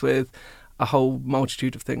problems with a whole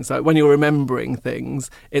multitude of things. Like when you're remembering things,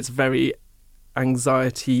 it's very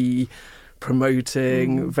anxiety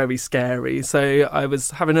promoting, very scary. So I was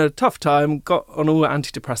having a tough time, got on all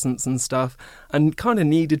antidepressants and stuff, and kind of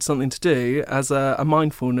needed something to do as a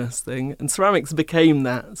mindfulness thing. And ceramics became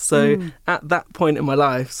that. So at that point in my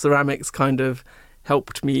life, ceramics kind of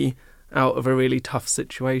helped me out of a really tough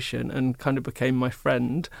situation and kind of became my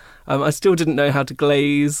friend. I still didn't know how to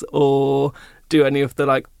glaze or do any of the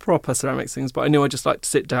like proper ceramics things, but I knew I just liked to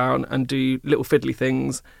sit down and do little fiddly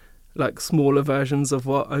things, like smaller versions of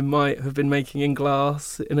what I might have been making in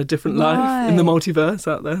glass in a different life, in the multiverse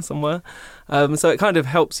out there somewhere. So it kind of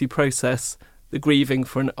helps you process the grieving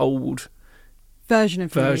for an old version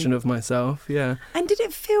of myself. Yeah. And did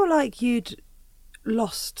it feel like you'd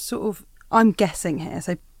lost sort of, I'm guessing here,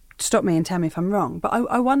 so stop me and tell me if I'm wrong, but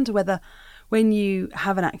I wonder whether when you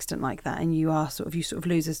have an accident like that and you sort of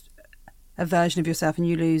lose a version of yourself and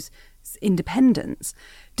you lose independence,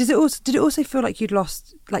 did it also feel like you'd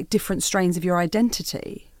lost like different strains of your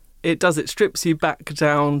identity? It does. It strips you back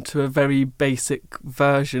down to a very basic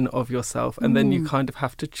version of yourself, and then you kind of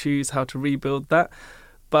have to choose how to rebuild that.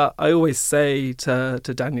 But I always say to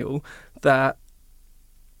Daniel that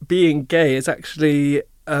being gay is actually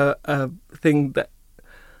a thing that,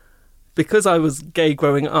 because I was gay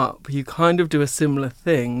growing up, you kind of do a similar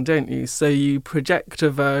thing, don't you? So you project a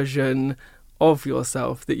version of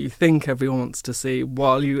yourself that you think everyone wants to see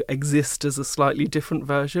while you exist as a slightly different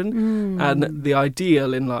version. And the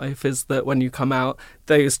ideal in life is that when you come out,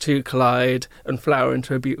 those two collide and flower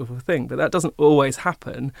into a beautiful thing. But that doesn't always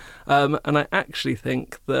happen. And I actually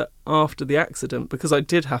think that after the accident, because I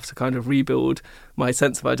did have to kind of rebuild my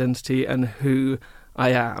sense of identity and who I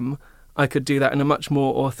am, I could do that in a much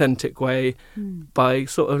more authentic way by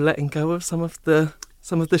sort of letting go of some of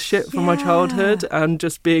the shit from my childhood and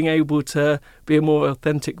just being able to be a more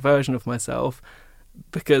authentic version of myself,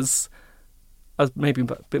 because I was maybe a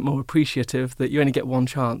bit more appreciative that you only get one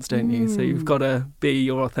chance, don't you? So you've got to be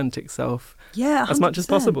your authentic self as much as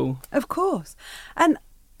possible. Of course. And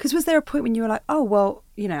because was there a point when you were like, oh, well,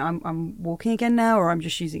 you know, I'm walking again now, or I'm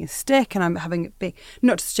just using a stick and I'm having a big,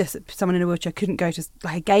 not to suggest that someone in a wheelchair couldn't go to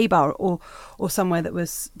like a gay bar or somewhere that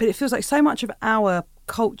was, but it feels like so much of our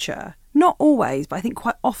culture, not always, but I think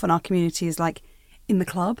quite often our community is like in the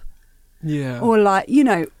club. Yeah. Or like, you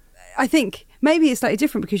know, I think maybe it's slightly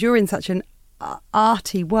different because you're in such an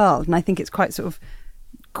arty world, and I think it's quite sort of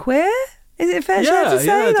queer. Is it fair to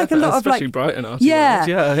say? Like definitely. a lot especially of like Brighton arty world.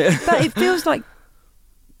 Yeah. But it feels like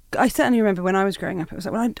I certainly remember when I was growing up, it was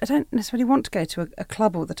like, well, I don't necessarily want to go to a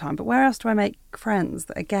club all the time, but where else do I make friends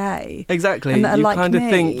that are gay? Exactly. And that are you like kind of me?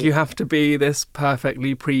 think you have to be this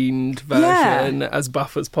perfectly preened version, as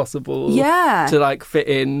buff as possible, to like fit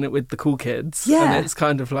in with the cool kids. Yeah. And it's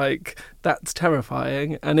kind of like, that's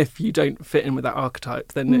terrifying. And if you don't fit in with that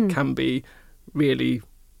archetype, then it can be really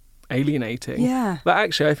alienating. Yeah. But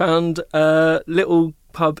actually, I found a little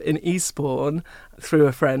pub in Eastbourne through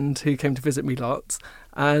a friend who came to visit me lots,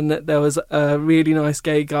 and there was a really nice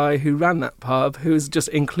gay guy who ran that pub, who was just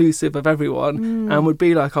inclusive of everyone and would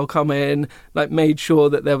be like, I'll come in, like made sure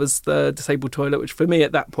that there was the disabled toilet, which for me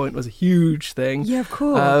at that point was a huge thing. Yeah, of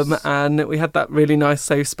course. And we had that really nice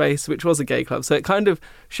safe space, which was a gay club. So it kind of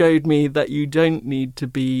showed me that you don't need to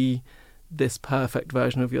be this perfect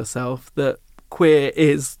version of yourself, that queer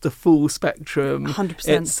is the full spectrum. 100%.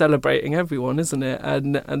 It's celebrating everyone, isn't it?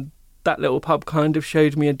 And that little pub kind of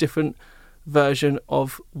showed me a different version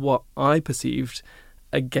of what I perceived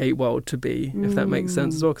a gay world to be, if that makes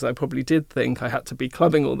sense as well, because I probably did think I had to be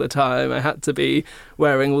clubbing all the time, I had to be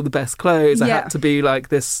wearing all the best clothes, I had to be like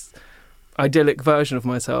this idyllic version of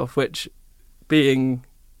myself, which having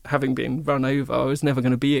been run over, I was never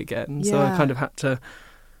going to be again. So I kind of had to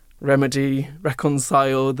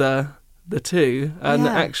reconcile the two, and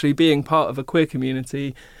actually being part of a queer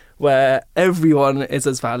community where everyone is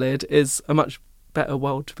as valid is a much better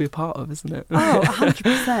world to be a part of, isn't it? Oh,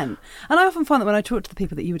 100%. And I often find that when I talk to the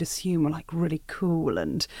people that you would assume were like really cool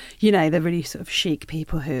and, you know, they're really sort of chic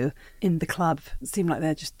people who in the club seem like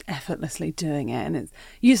they're just effortlessly doing it, and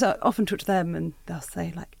you often talk to them and they'll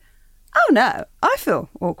say like, oh no, I feel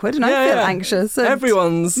awkward and I feel anxious. And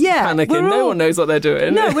everyone's panicking. No one knows what they're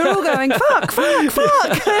doing. No, we're all going, fuck.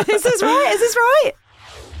 Is this right?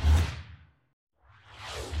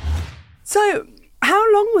 So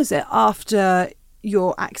how long was it after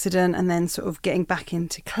your accident and then sort of getting back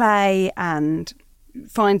into clay and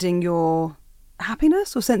finding your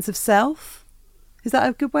happiness or sense of self? Is that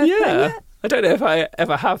a good way of putting it? I don't know if I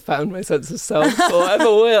ever have found my sense of self or ever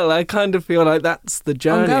will. I kind of feel like that's the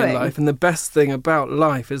journey in life. And the best thing about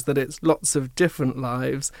life is that it's lots of different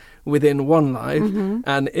lives within one life.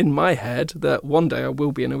 And in my head, that one day I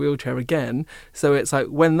will be in a wheelchair again. So it's like,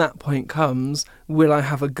 when that point comes, will I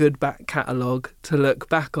have a good back catalogue to look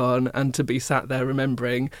back on and to be sat there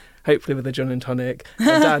remembering, hopefully with a gin and tonic, a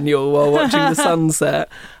Daniel while watching the sunset.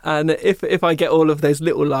 And if I get all of those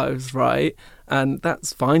little lives right, and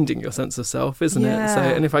that's finding your sense of self, isn't it? So,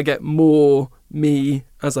 and if I get more me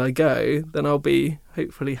as I go, then I'll be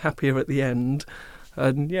hopefully happier at the end.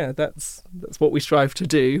 And that's what we strive to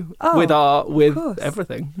do with art, with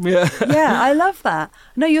everything. Yeah, I love that.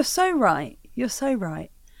 No, you're so right.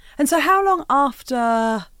 And so how long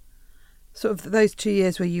after sort of those 2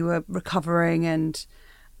 years where you were recovering in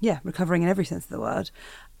every sense of the word,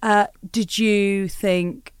 did you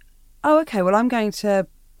think, oh, okay, well, I'm going to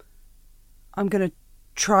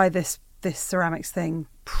try this ceramics thing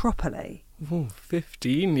properly? Ooh,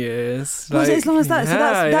 15 years. Was it as long as that? So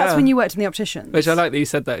that's when you worked in the opticians. Which I like that you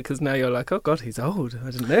said that, because now you're like, oh God, he's old. I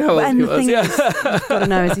didn't know how old he was. You've got to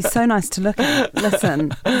know is he's so nice to look at.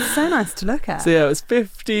 Listen, he's so nice to look at. So it was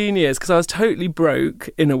 15 years, because I was totally broke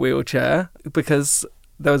in a wheelchair, because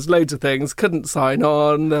there was loads of things, couldn't sign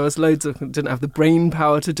on, there was loads of, didn't have the brain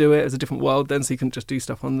power to do it, it was a different world then, so you couldn't just do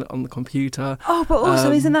stuff on the computer. Oh, but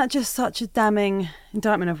also isn't that just such a damning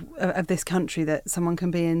indictment of this country, that someone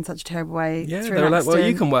can be in such a terrible way through an accident? They were like, well,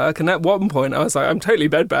 you can work, and at one point I was like, I'm totally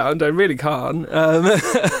bedbound, I really can't. And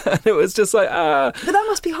it was just like, But that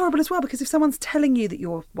must be horrible as well, because if someone's telling you that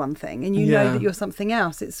you're one thing and you know that you're something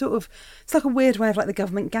else, it's like a weird way of like the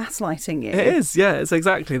government gaslighting you. It is, it's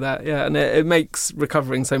exactly that, and it makes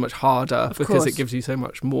recovery so much harder, because it gives you so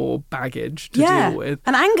much more baggage to deal with,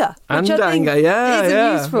 and anger, isn't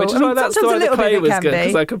useful. Which is why that's why the clay was good,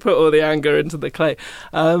 because I could put all the anger into the clay.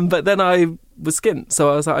 But then I was skint,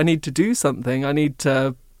 so I was like, I need to do something. I need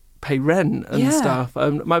to pay rent and stuff.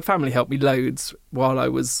 My family helped me loads while I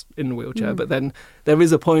was in the wheelchair, but then there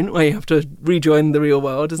is a point where you have to rejoin the real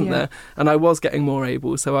world, isn't there? And I was getting more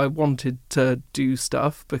able, so I wanted to do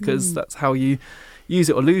stuff, because that's how you use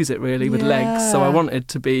it or lose it, really, with legs. So I wanted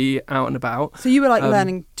to be out and about. So you were like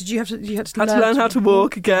learning. Did you have to? You had to learn how to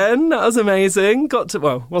walk again. That was amazing.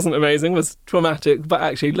 Wasn't amazing. Was traumatic. But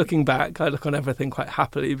actually, looking back, I look on everything quite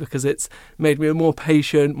happily, because it's made me a more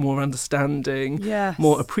patient, more understanding,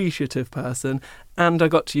 more appreciative person. And I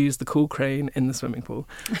got to use the cool crane in the swimming pool,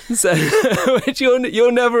 so which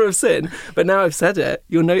you'll never have seen. But now I've said it,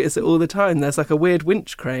 you'll notice it all the time. There's like a weird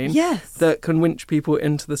winch crane that can winch people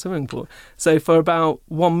into the swimming pool. So for about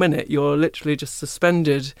 1 minute, you're literally just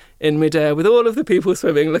suspended in midair with all of the people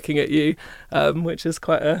swimming looking at you, which is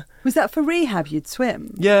quite a... Was that for rehab you'd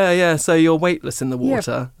swim? Yeah. So you're weightless in the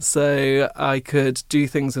water. Yeah. So I could do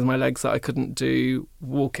things with my legs that I couldn't do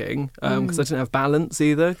walking because I didn't have balance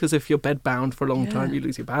either, because if you're bed bound for a long time, you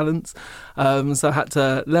lose your balance. So I had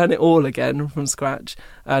to learn it all again from scratch.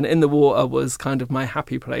 And in the water was kind of my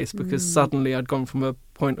happy place, because suddenly I'd gone from a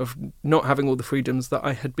point of not having all the freedoms that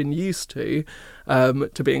I had been used to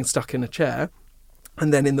being stuck in a chair.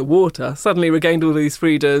 And then in the water, suddenly regained all these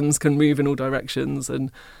freedoms, can move in all directions. And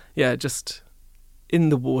just in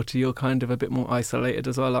the water, you're kind of a bit more isolated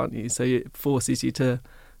as well, aren't you? So it forces you to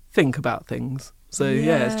think about things. So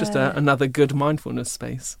it's just another good mindfulness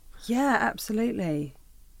space. Yeah, absolutely.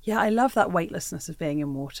 Yeah, I love that weightlessness of being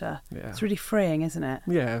in water. Yeah. It's really freeing, isn't it?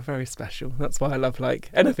 Yeah, very special. That's why I love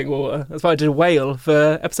anything water. That's why I did a whale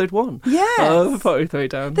for episode 1. Yeah. Pottery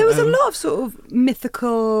Throwdown. There was a lot of sort of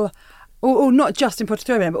mythical... Or not just in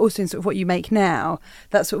Pottery Throwdown, but also in sort of what you make now.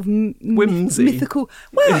 That sort of whimsy, mythical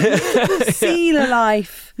sealer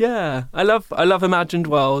life. Yeah, I love imagined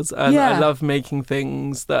worlds, and I love making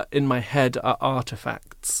things that in my head are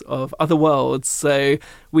artifacts of other worlds. So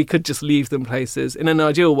we could just leave them places. In an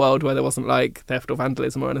ideal world where there wasn't like theft or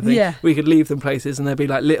vandalism or anything, we could leave them places, and there'd be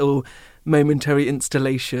like little momentary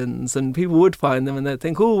installations, and people would find them and they'd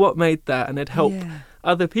think, "Oh, what made that?" And it'd help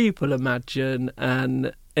other people imagine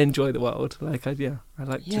and enjoy the world. I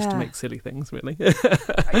like just to make silly things, really. But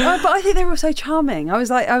I think they were so charming. I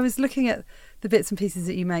was looking at the bits and pieces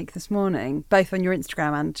that you make this morning, both on your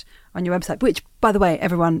Instagram and on your website, which, by the way,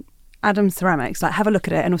 everyone, Adam's Ceramics, have a look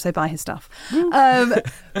at it and also buy his stuff.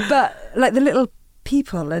 But like the little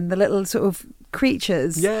people and the little sort of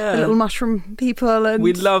creatures, the little mushroom people, and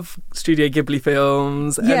we love Studio Ghibli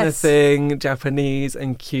films. Anything Japanese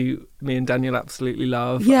and cute, me and Daniel absolutely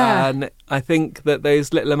love. And I think that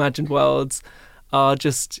those little imagined worlds are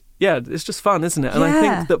just it's just fun, isn't it? And I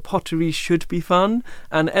think that pottery should be fun,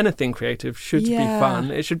 and anything creative should be fun.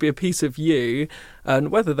 It should be a piece of you,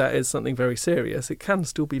 and whether that is something very serious, it can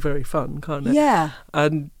still be very fun, can't it?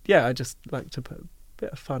 And I just like to put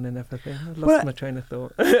bit of fun in everything. I lost my train of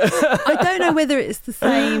thought. I don't know whether it's the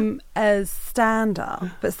same as stand-up,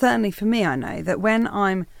 but certainly for me, I know that when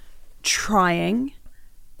I'm trying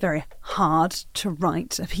very hard to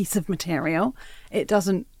write a piece of material, it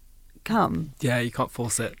doesn't come. Yeah, you can't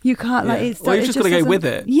force it. You can't, or you've just got to go with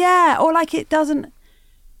it. Yeah, or it doesn't.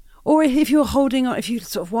 Or if you're holding on, if you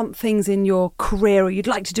sort of want things in your career, or you'd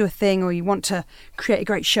like to do a thing, or you want to create a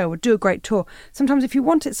great show or do a great tour, sometimes if you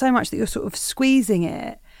want it so much that you're sort of squeezing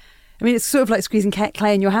it, I mean, it's sort of like squeezing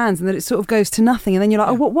clay in your hands, and then it sort of goes to nothing, and then you're like,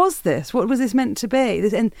 oh, what was this? What was this meant to be?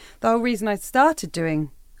 And the whole reason I started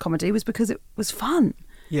doing comedy was because it was fun.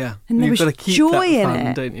 Yeah, and there was got to keep joy that fun, in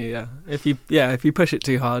it, don't you? Yeah, if you push it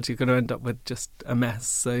too hard, you're going to end up with just a mess.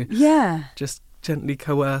 So just gently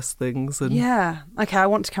coerce things. And okay, I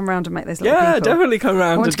want to come round and make those little people. Yeah, definitely come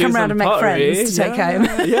round. I want to come round and make friends to take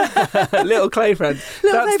home. Little clay friends.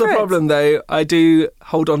 That's the problem, though. I do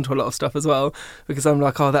hold on to a lot of stuff as well, because I'm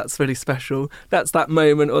like, oh, that's really special. That's that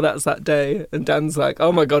moment, or that's that day. And Dan's like,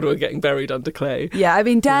 oh my God, we're getting buried under clay. Yeah, I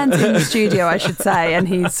mean, Dan's in the studio, I should say, and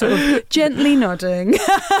he's sort of gently nodding.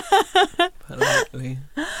 Politely.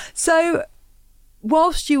 So,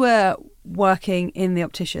 whilst you were working in the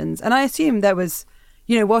opticians, and I assume there was,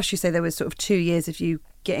 whilst you say there was sort of 2 years of you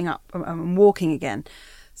getting up and walking again,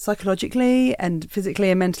 psychologically and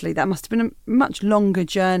physically and mentally, that must have been a much longer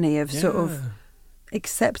journey of sort of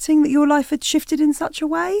accepting that your life had shifted in such a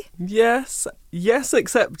way. Yes,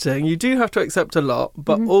 accepting. You do have to accept a lot,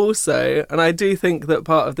 but also, and I do think that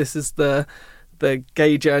part of this is the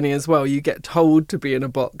gay journey as well, you get told to be in a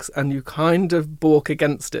box and you kind of balk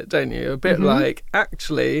against it, don't you? A bit like,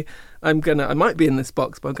 actually, I might be in this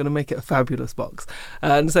box, but I'm going to make it a fabulous box.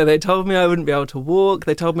 And so they told me I wouldn't be able to walk.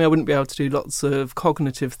 They told me I wouldn't be able to do lots of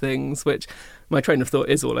cognitive things, which my train of thought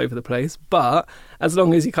is all over the place. But as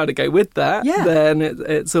long as you kind of go with that, then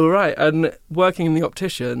it's all right. And working in the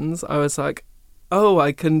opticians, I was like, oh,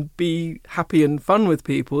 I can be happy and fun with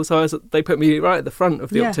people. So they put me right at the front of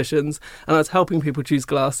the opticians, and I was helping people choose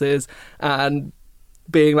glasses and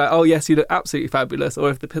being like, oh, yes, you look absolutely fabulous. Or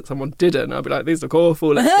if someone didn't, I'd be like, these look awful,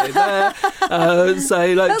 let's go there.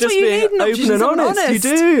 So that's just being open and honest. You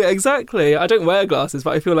do, exactly. I don't wear glasses,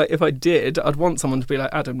 but I feel like if I did, I'd want someone to be like,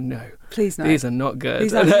 Adam, no. Please no. These are not good.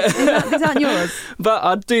 These aren't yours. But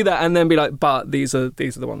I'd do that and then be like, but these are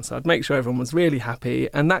the ones. So I'd make sure everyone was really happy,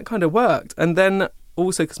 and that kind of worked. And then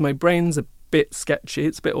also because my brain's a bit sketchy,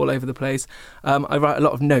 it's a bit all over the place. I write a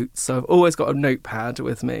lot of notes, so I've always got a notepad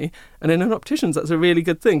with me. And in an optician's, that's a really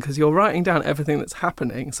good thing because you're writing down everything that's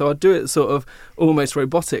happening. So I do it sort of almost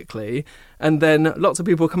robotically. And then lots of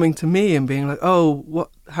people coming to me and being like, oh,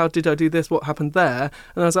 how did I do this? What happened there?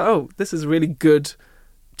 And I was like, oh, this is a really good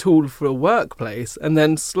tool for a workplace. And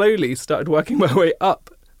then slowly started working my way up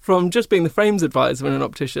from just being the frames advisor in an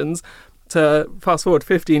optician's to fast forward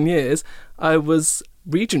 15 years, I was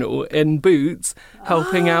regional in Boots,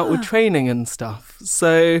 helping out with training and stuff.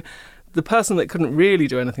 So the person that couldn't really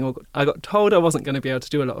do anything, I got told I wasn't going to be able to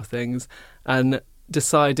do a lot of things and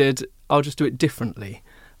decided I'll just do it differently.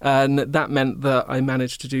 And that meant that I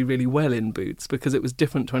managed to do really well in Boots because it was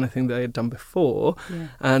different to anything they had done before. Yeah.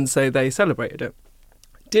 And so they celebrated it.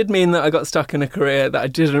 Did mean that I got stuck in a career that I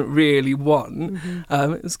didn't really want.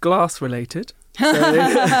 Mm-hmm. It was glass related.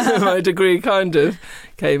 So my degree kind of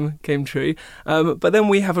came true. But then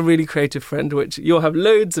we have a really creative friend, which you'll have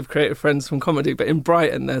loads of creative friends from comedy, but in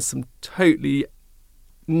Brighton there's some totally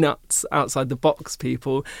nuts outside the box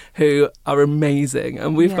people who are amazing.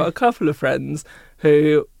 And we've got a couple of friends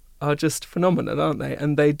who are just phenomenal, aren't they?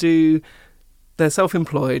 And they're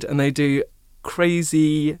self-employed and they do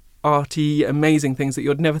crazy, arty, amazing things that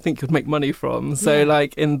you'd never think you'd make money from. So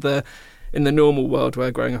like in the normal world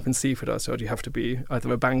where growing up in seafood, I was told you have to be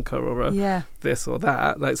either a banker or a this or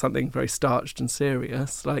that, like something very starched and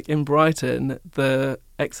serious. Like in Brighton, the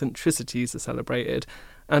eccentricities are celebrated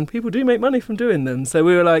and people do make money from doing them. So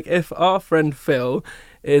we were like, if our friend Phil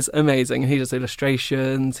is amazing and he does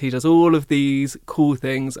illustrations, he does all of these cool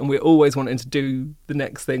things, and we're always wanting to do the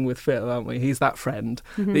next thing with Phil, aren't we? He's that friend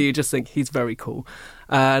that you just think he's very cool.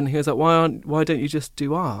 And he was like, why don't you just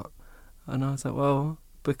do art? And I was like, well,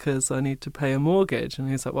 because I need to pay a mortgage. And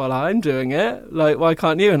he's like, well, I'm doing it. Like, why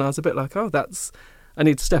can't you? And I was a bit like, I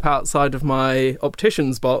need to step outside of my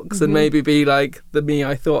optician's box and maybe be like the me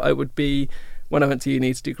I thought I would be when I went to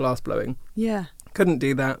uni to do glass blowing. Yeah. Couldn't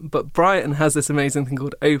do that. But Brighton has this amazing thing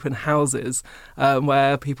called open houses,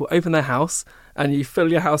 where people open their house and you fill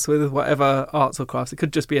your house with whatever arts or crafts. It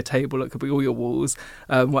could just be a table, it could be all your walls,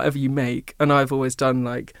 whatever you make. And I've always done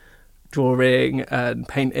like drawing and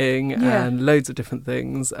painting and loads of different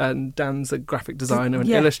things. And Dan's a graphic designer and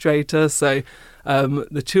illustrator. So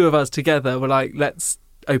the two of us together were like, let's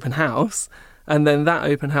open house. And then that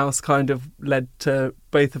open house kind of led to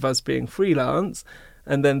both of us being freelance.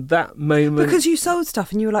 And then that moment... Because you sold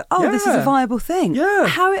stuff and you were like, this is a viable thing.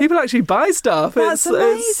 Yeah. People actually buy stuff. That's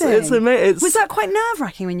amazing. It's amazing. Was that quite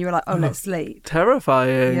nerve-wracking when you were like, let's leave?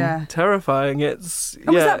 Terrifying. Yeah. Terrifying. Was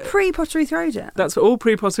that pre-Pottery Throwdown? That's all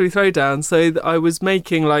pre-Pottery Throwdown. So I was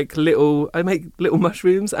making I make little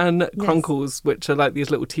mushrooms and crunkles, which are like these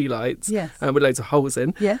little tea lights with loads of holes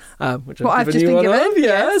in. Yes. Which I've just been given.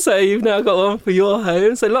 Yeah. So you've now got one for your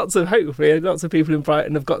home. So hopefully lots of people in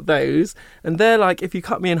Brighton have got those. And they're like, if you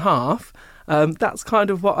cut me in half, that's kind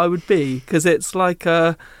of what I would be, because it's like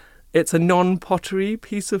it's a non-pottery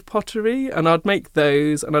piece of pottery, and I'd make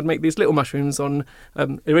those, and I'd make these little mushrooms on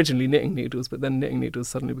originally knitting needles, but then knitting needles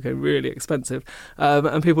suddenly became really expensive,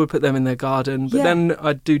 and people would put them in their garden. But then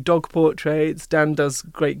I'd do dog portraits. Dan does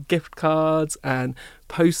great gift cards and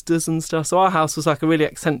posters and stuff. So our house was like a really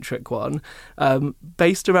eccentric one,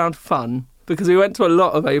 based around fun. Because we went to a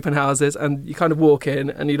lot of open houses and you kind of walk in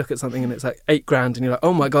and you look at something and it's like $8,000 and you're like,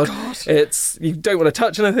 oh my God. You don't want to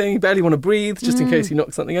touch anything, you barely want to breathe just in case you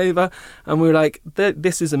knock something over. And we were like,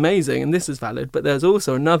 this is amazing and this is valid, but there's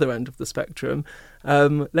also another end of the spectrum.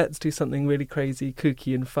 Let's do something really crazy,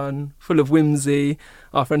 kooky and fun, full of whimsy.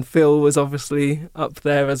 Our friend Phil was obviously up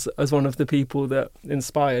there as one of the people that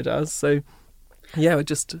inspired us. So yeah,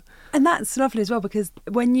 And that's lovely as well, because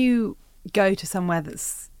when you go to somewhere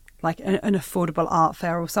that's like an affordable art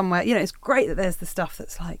fair or somewhere, it's great that there's the stuff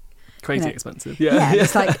that's like crazy expensive. Yeah.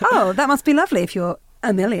 It's like, that must be lovely if you're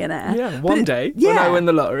a millionaire. Yeah, one day when I win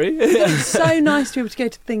the lottery. It's so nice to be able to go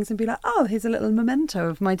to things and be like, here's a little memento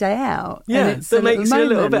of my day out. Yeah, that makes you a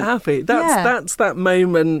little bit happy. That's that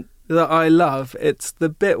moment that I love. It's the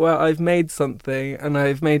bit where I've made something and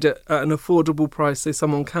I've made it at an affordable price so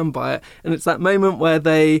someone can buy it. And it's that moment where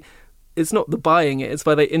it's not the buying it, it's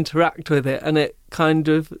where they interact with it and it kind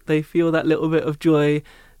of, they feel that little bit of joy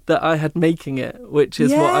that I had making it, which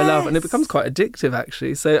is what I love. And it becomes quite addictive,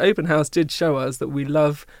 actually. So Open House did show us that we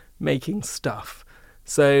love making stuff.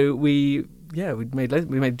 So we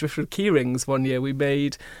made driftwood key rings one year. We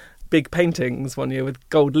made big paintings one year with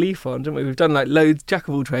gold leaf on, didn't we? We've done like loads, jack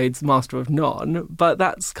of all trades, master of none. But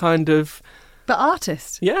that's kind of... But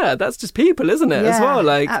artist. Yeah, that's just people, isn't it, as well?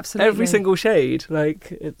 Like, absolutely. Every single shade.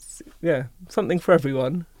 Like, it's, something for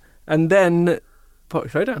everyone. And then Pottery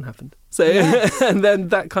Throwdown happened. So, and then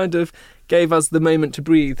that kind of gave us the moment to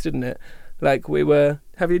breathe, didn't it? Like we were.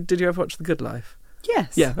 Did you ever watch The Good Life?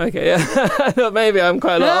 Yes. Yeah. Okay. Yeah. I thought maybe I'm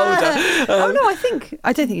quite a lot older. Oh no,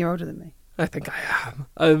 I don't think you're older than me. I think I am.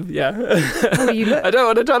 Yeah. Oh, you look. I don't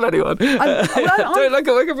want to tell anyone. Don't look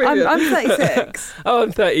at Wikipedia. I'm 36. Oh,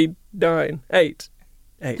 I'm 39. 8.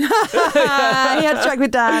 He had to check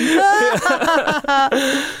with Dan.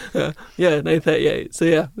 Yeah, no, 38. So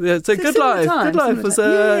yeah. So Good Life. Good Life was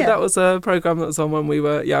that was a programme that was on when we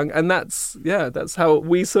were young, and that's how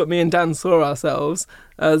me and Dan saw ourselves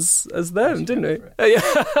as them, didn't we?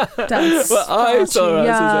 Dan's well, I saw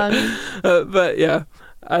us as but yeah,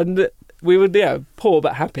 and we were poor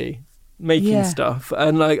but happy making stuff,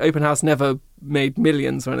 and like Open House never made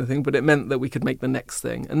millions or anything, but it meant that we could make the next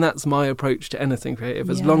thing, and that's my approach to anything creative.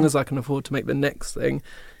 As long as I can afford to make the next thing,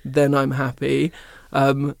 then I'm happy.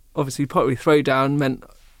 Obviously Pottery Throwdown meant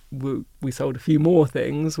we sold a few more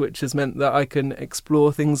things, which has meant that I can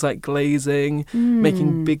explore things like glazing,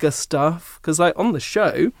 making bigger stuff, because like on the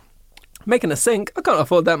show, making a sink, I can't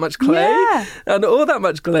afford that much clay and all that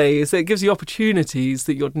much glaze. It gives you opportunities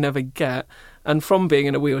that you'd never get, and from being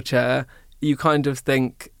in a wheelchair you kind of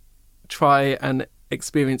think, try and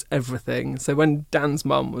experience everything. So when Dan's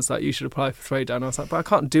mum was like, you should apply for Throwdown, I was like, but I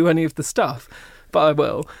can't do any of the stuff, but I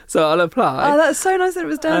will, so I'll apply. Oh, that's so nice that it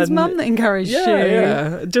was Dan's mum that encouraged you.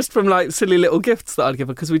 Yeah, just from like silly little gifts that I'd give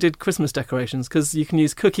her, because we did Christmas decorations, because you can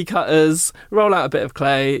use cookie cutters, roll out a bit of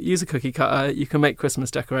clay, use a cookie cutter, you can make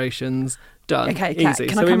Christmas decorations. Done. Okay, easy.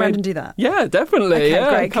 Can I come around and do that? Yeah, definitely. Okay,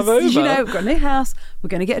 great. Come over. We've got a new house, we're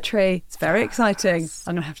going to get a tree, it's very exciting.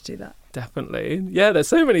 I'm going to have to do that. Definitely. Yeah, there's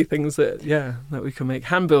so many things that we can make.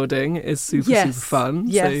 Hand building is super fun.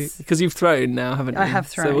 Yes. Because you've thrown now, haven't you? I have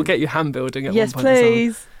thrown. So we'll get you hand building at yes, one point. Yes,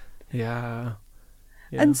 please. Yeah.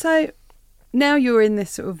 And so now you're in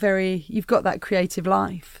this sort of you've got that creative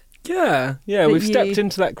life. Yeah. We've stepped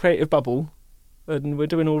into that creative bubble, and we're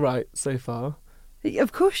doing all right so far.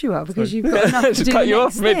 Of course you are, because you've got enough to just do. Cut you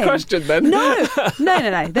off mid-question then. No.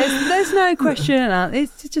 There's no question and answer.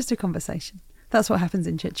 It's just a conversation. That's what happens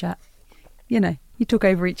in chit chat. You know, you talk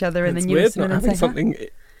over each other and then you listen and say something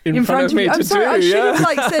in front of me I'm to sorry, do. I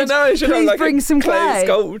should have said, no, I should please have bring some clay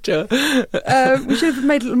sculpture. We should have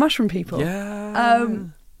made little mushroom people. Yeah.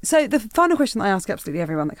 So the final question that I ask absolutely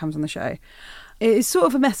everyone that comes on the show is sort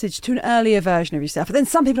of a message to an earlier version of yourself. But then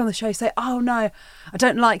some people on the show say, "Oh no, I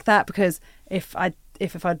don't like that, because if I'd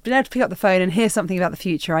been able to pick up the phone and hear something about the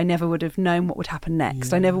future, I never would have known what would happen next.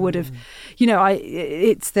 Yeah. I never would have,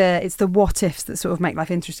 it's the what ifs that sort of make life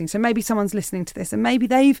interesting." So maybe someone's listening to this and maybe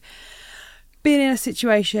they've been in a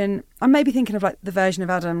situation, I'm maybe thinking of like the version of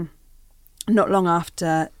Adam not long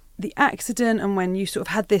after the accident, and when you sort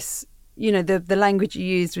of had this, the language you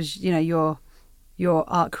used was, your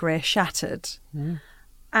art career shattered. Mm.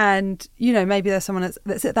 And, maybe there's someone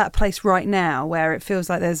that's at that place right now where it feels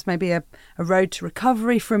like there's maybe a road to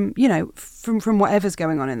recovery from whatever's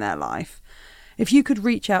going on in their life. If you could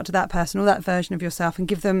reach out to that person or that version of yourself and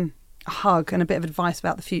give them a hug and a bit of advice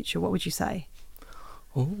about the future, what would you say?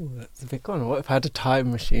 Oh, that's a big one. What if I had a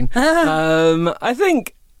time machine? I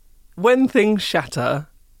think when things shatter,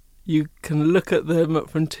 you can look at them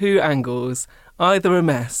from two angles, either a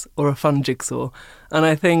mess or a fun jigsaw. And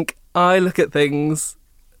I think I look at things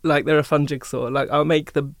like they're a fun jigsaw. Like, I'll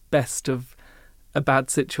make the best of a bad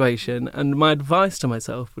situation, and my advice to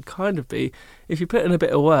myself would kind of be, if you put in a bit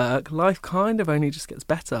of work, life kind of only just gets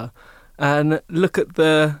better. And look at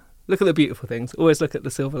the beautiful things. Always look at the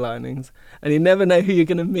silver linings. And you never know who you're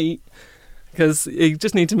going to meet, because you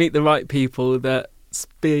just need to meet the right people that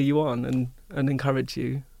spur you on and encourage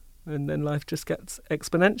you, and then life just gets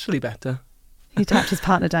exponentially better. He tapped his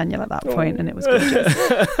partner Daniel at that point, and it was gorgeous.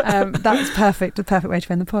 That was perfect. The perfect way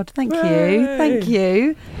to end the pod. Thank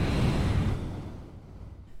you.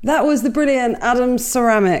 That was the brilliant Adam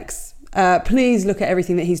Ceramics. Please look at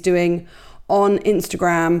everything that he's doing on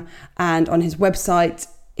Instagram and on his website.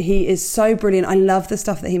 He is so brilliant. I love the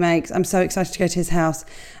stuff that he makes. I'm so excited to go to his house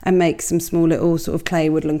and make some small little sort of clay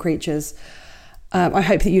woodland creatures. I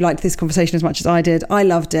hope that you liked this conversation as much as I did. I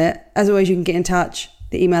loved it. As always, you can get in touch.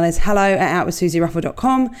 The email is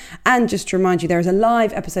hello@outwithsusieruffle.com. And just to remind you, there is a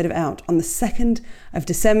live episode of Out on the 2nd of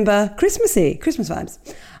December, Christmassy, Christmas vibes.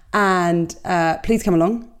 And please come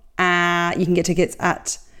along. You can get tickets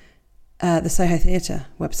at the Soho Theatre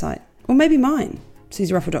website, or maybe mine,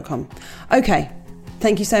 susieruffle.com. Okay,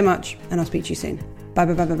 thank you so much, and I'll speak to you soon.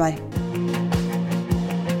 Bye.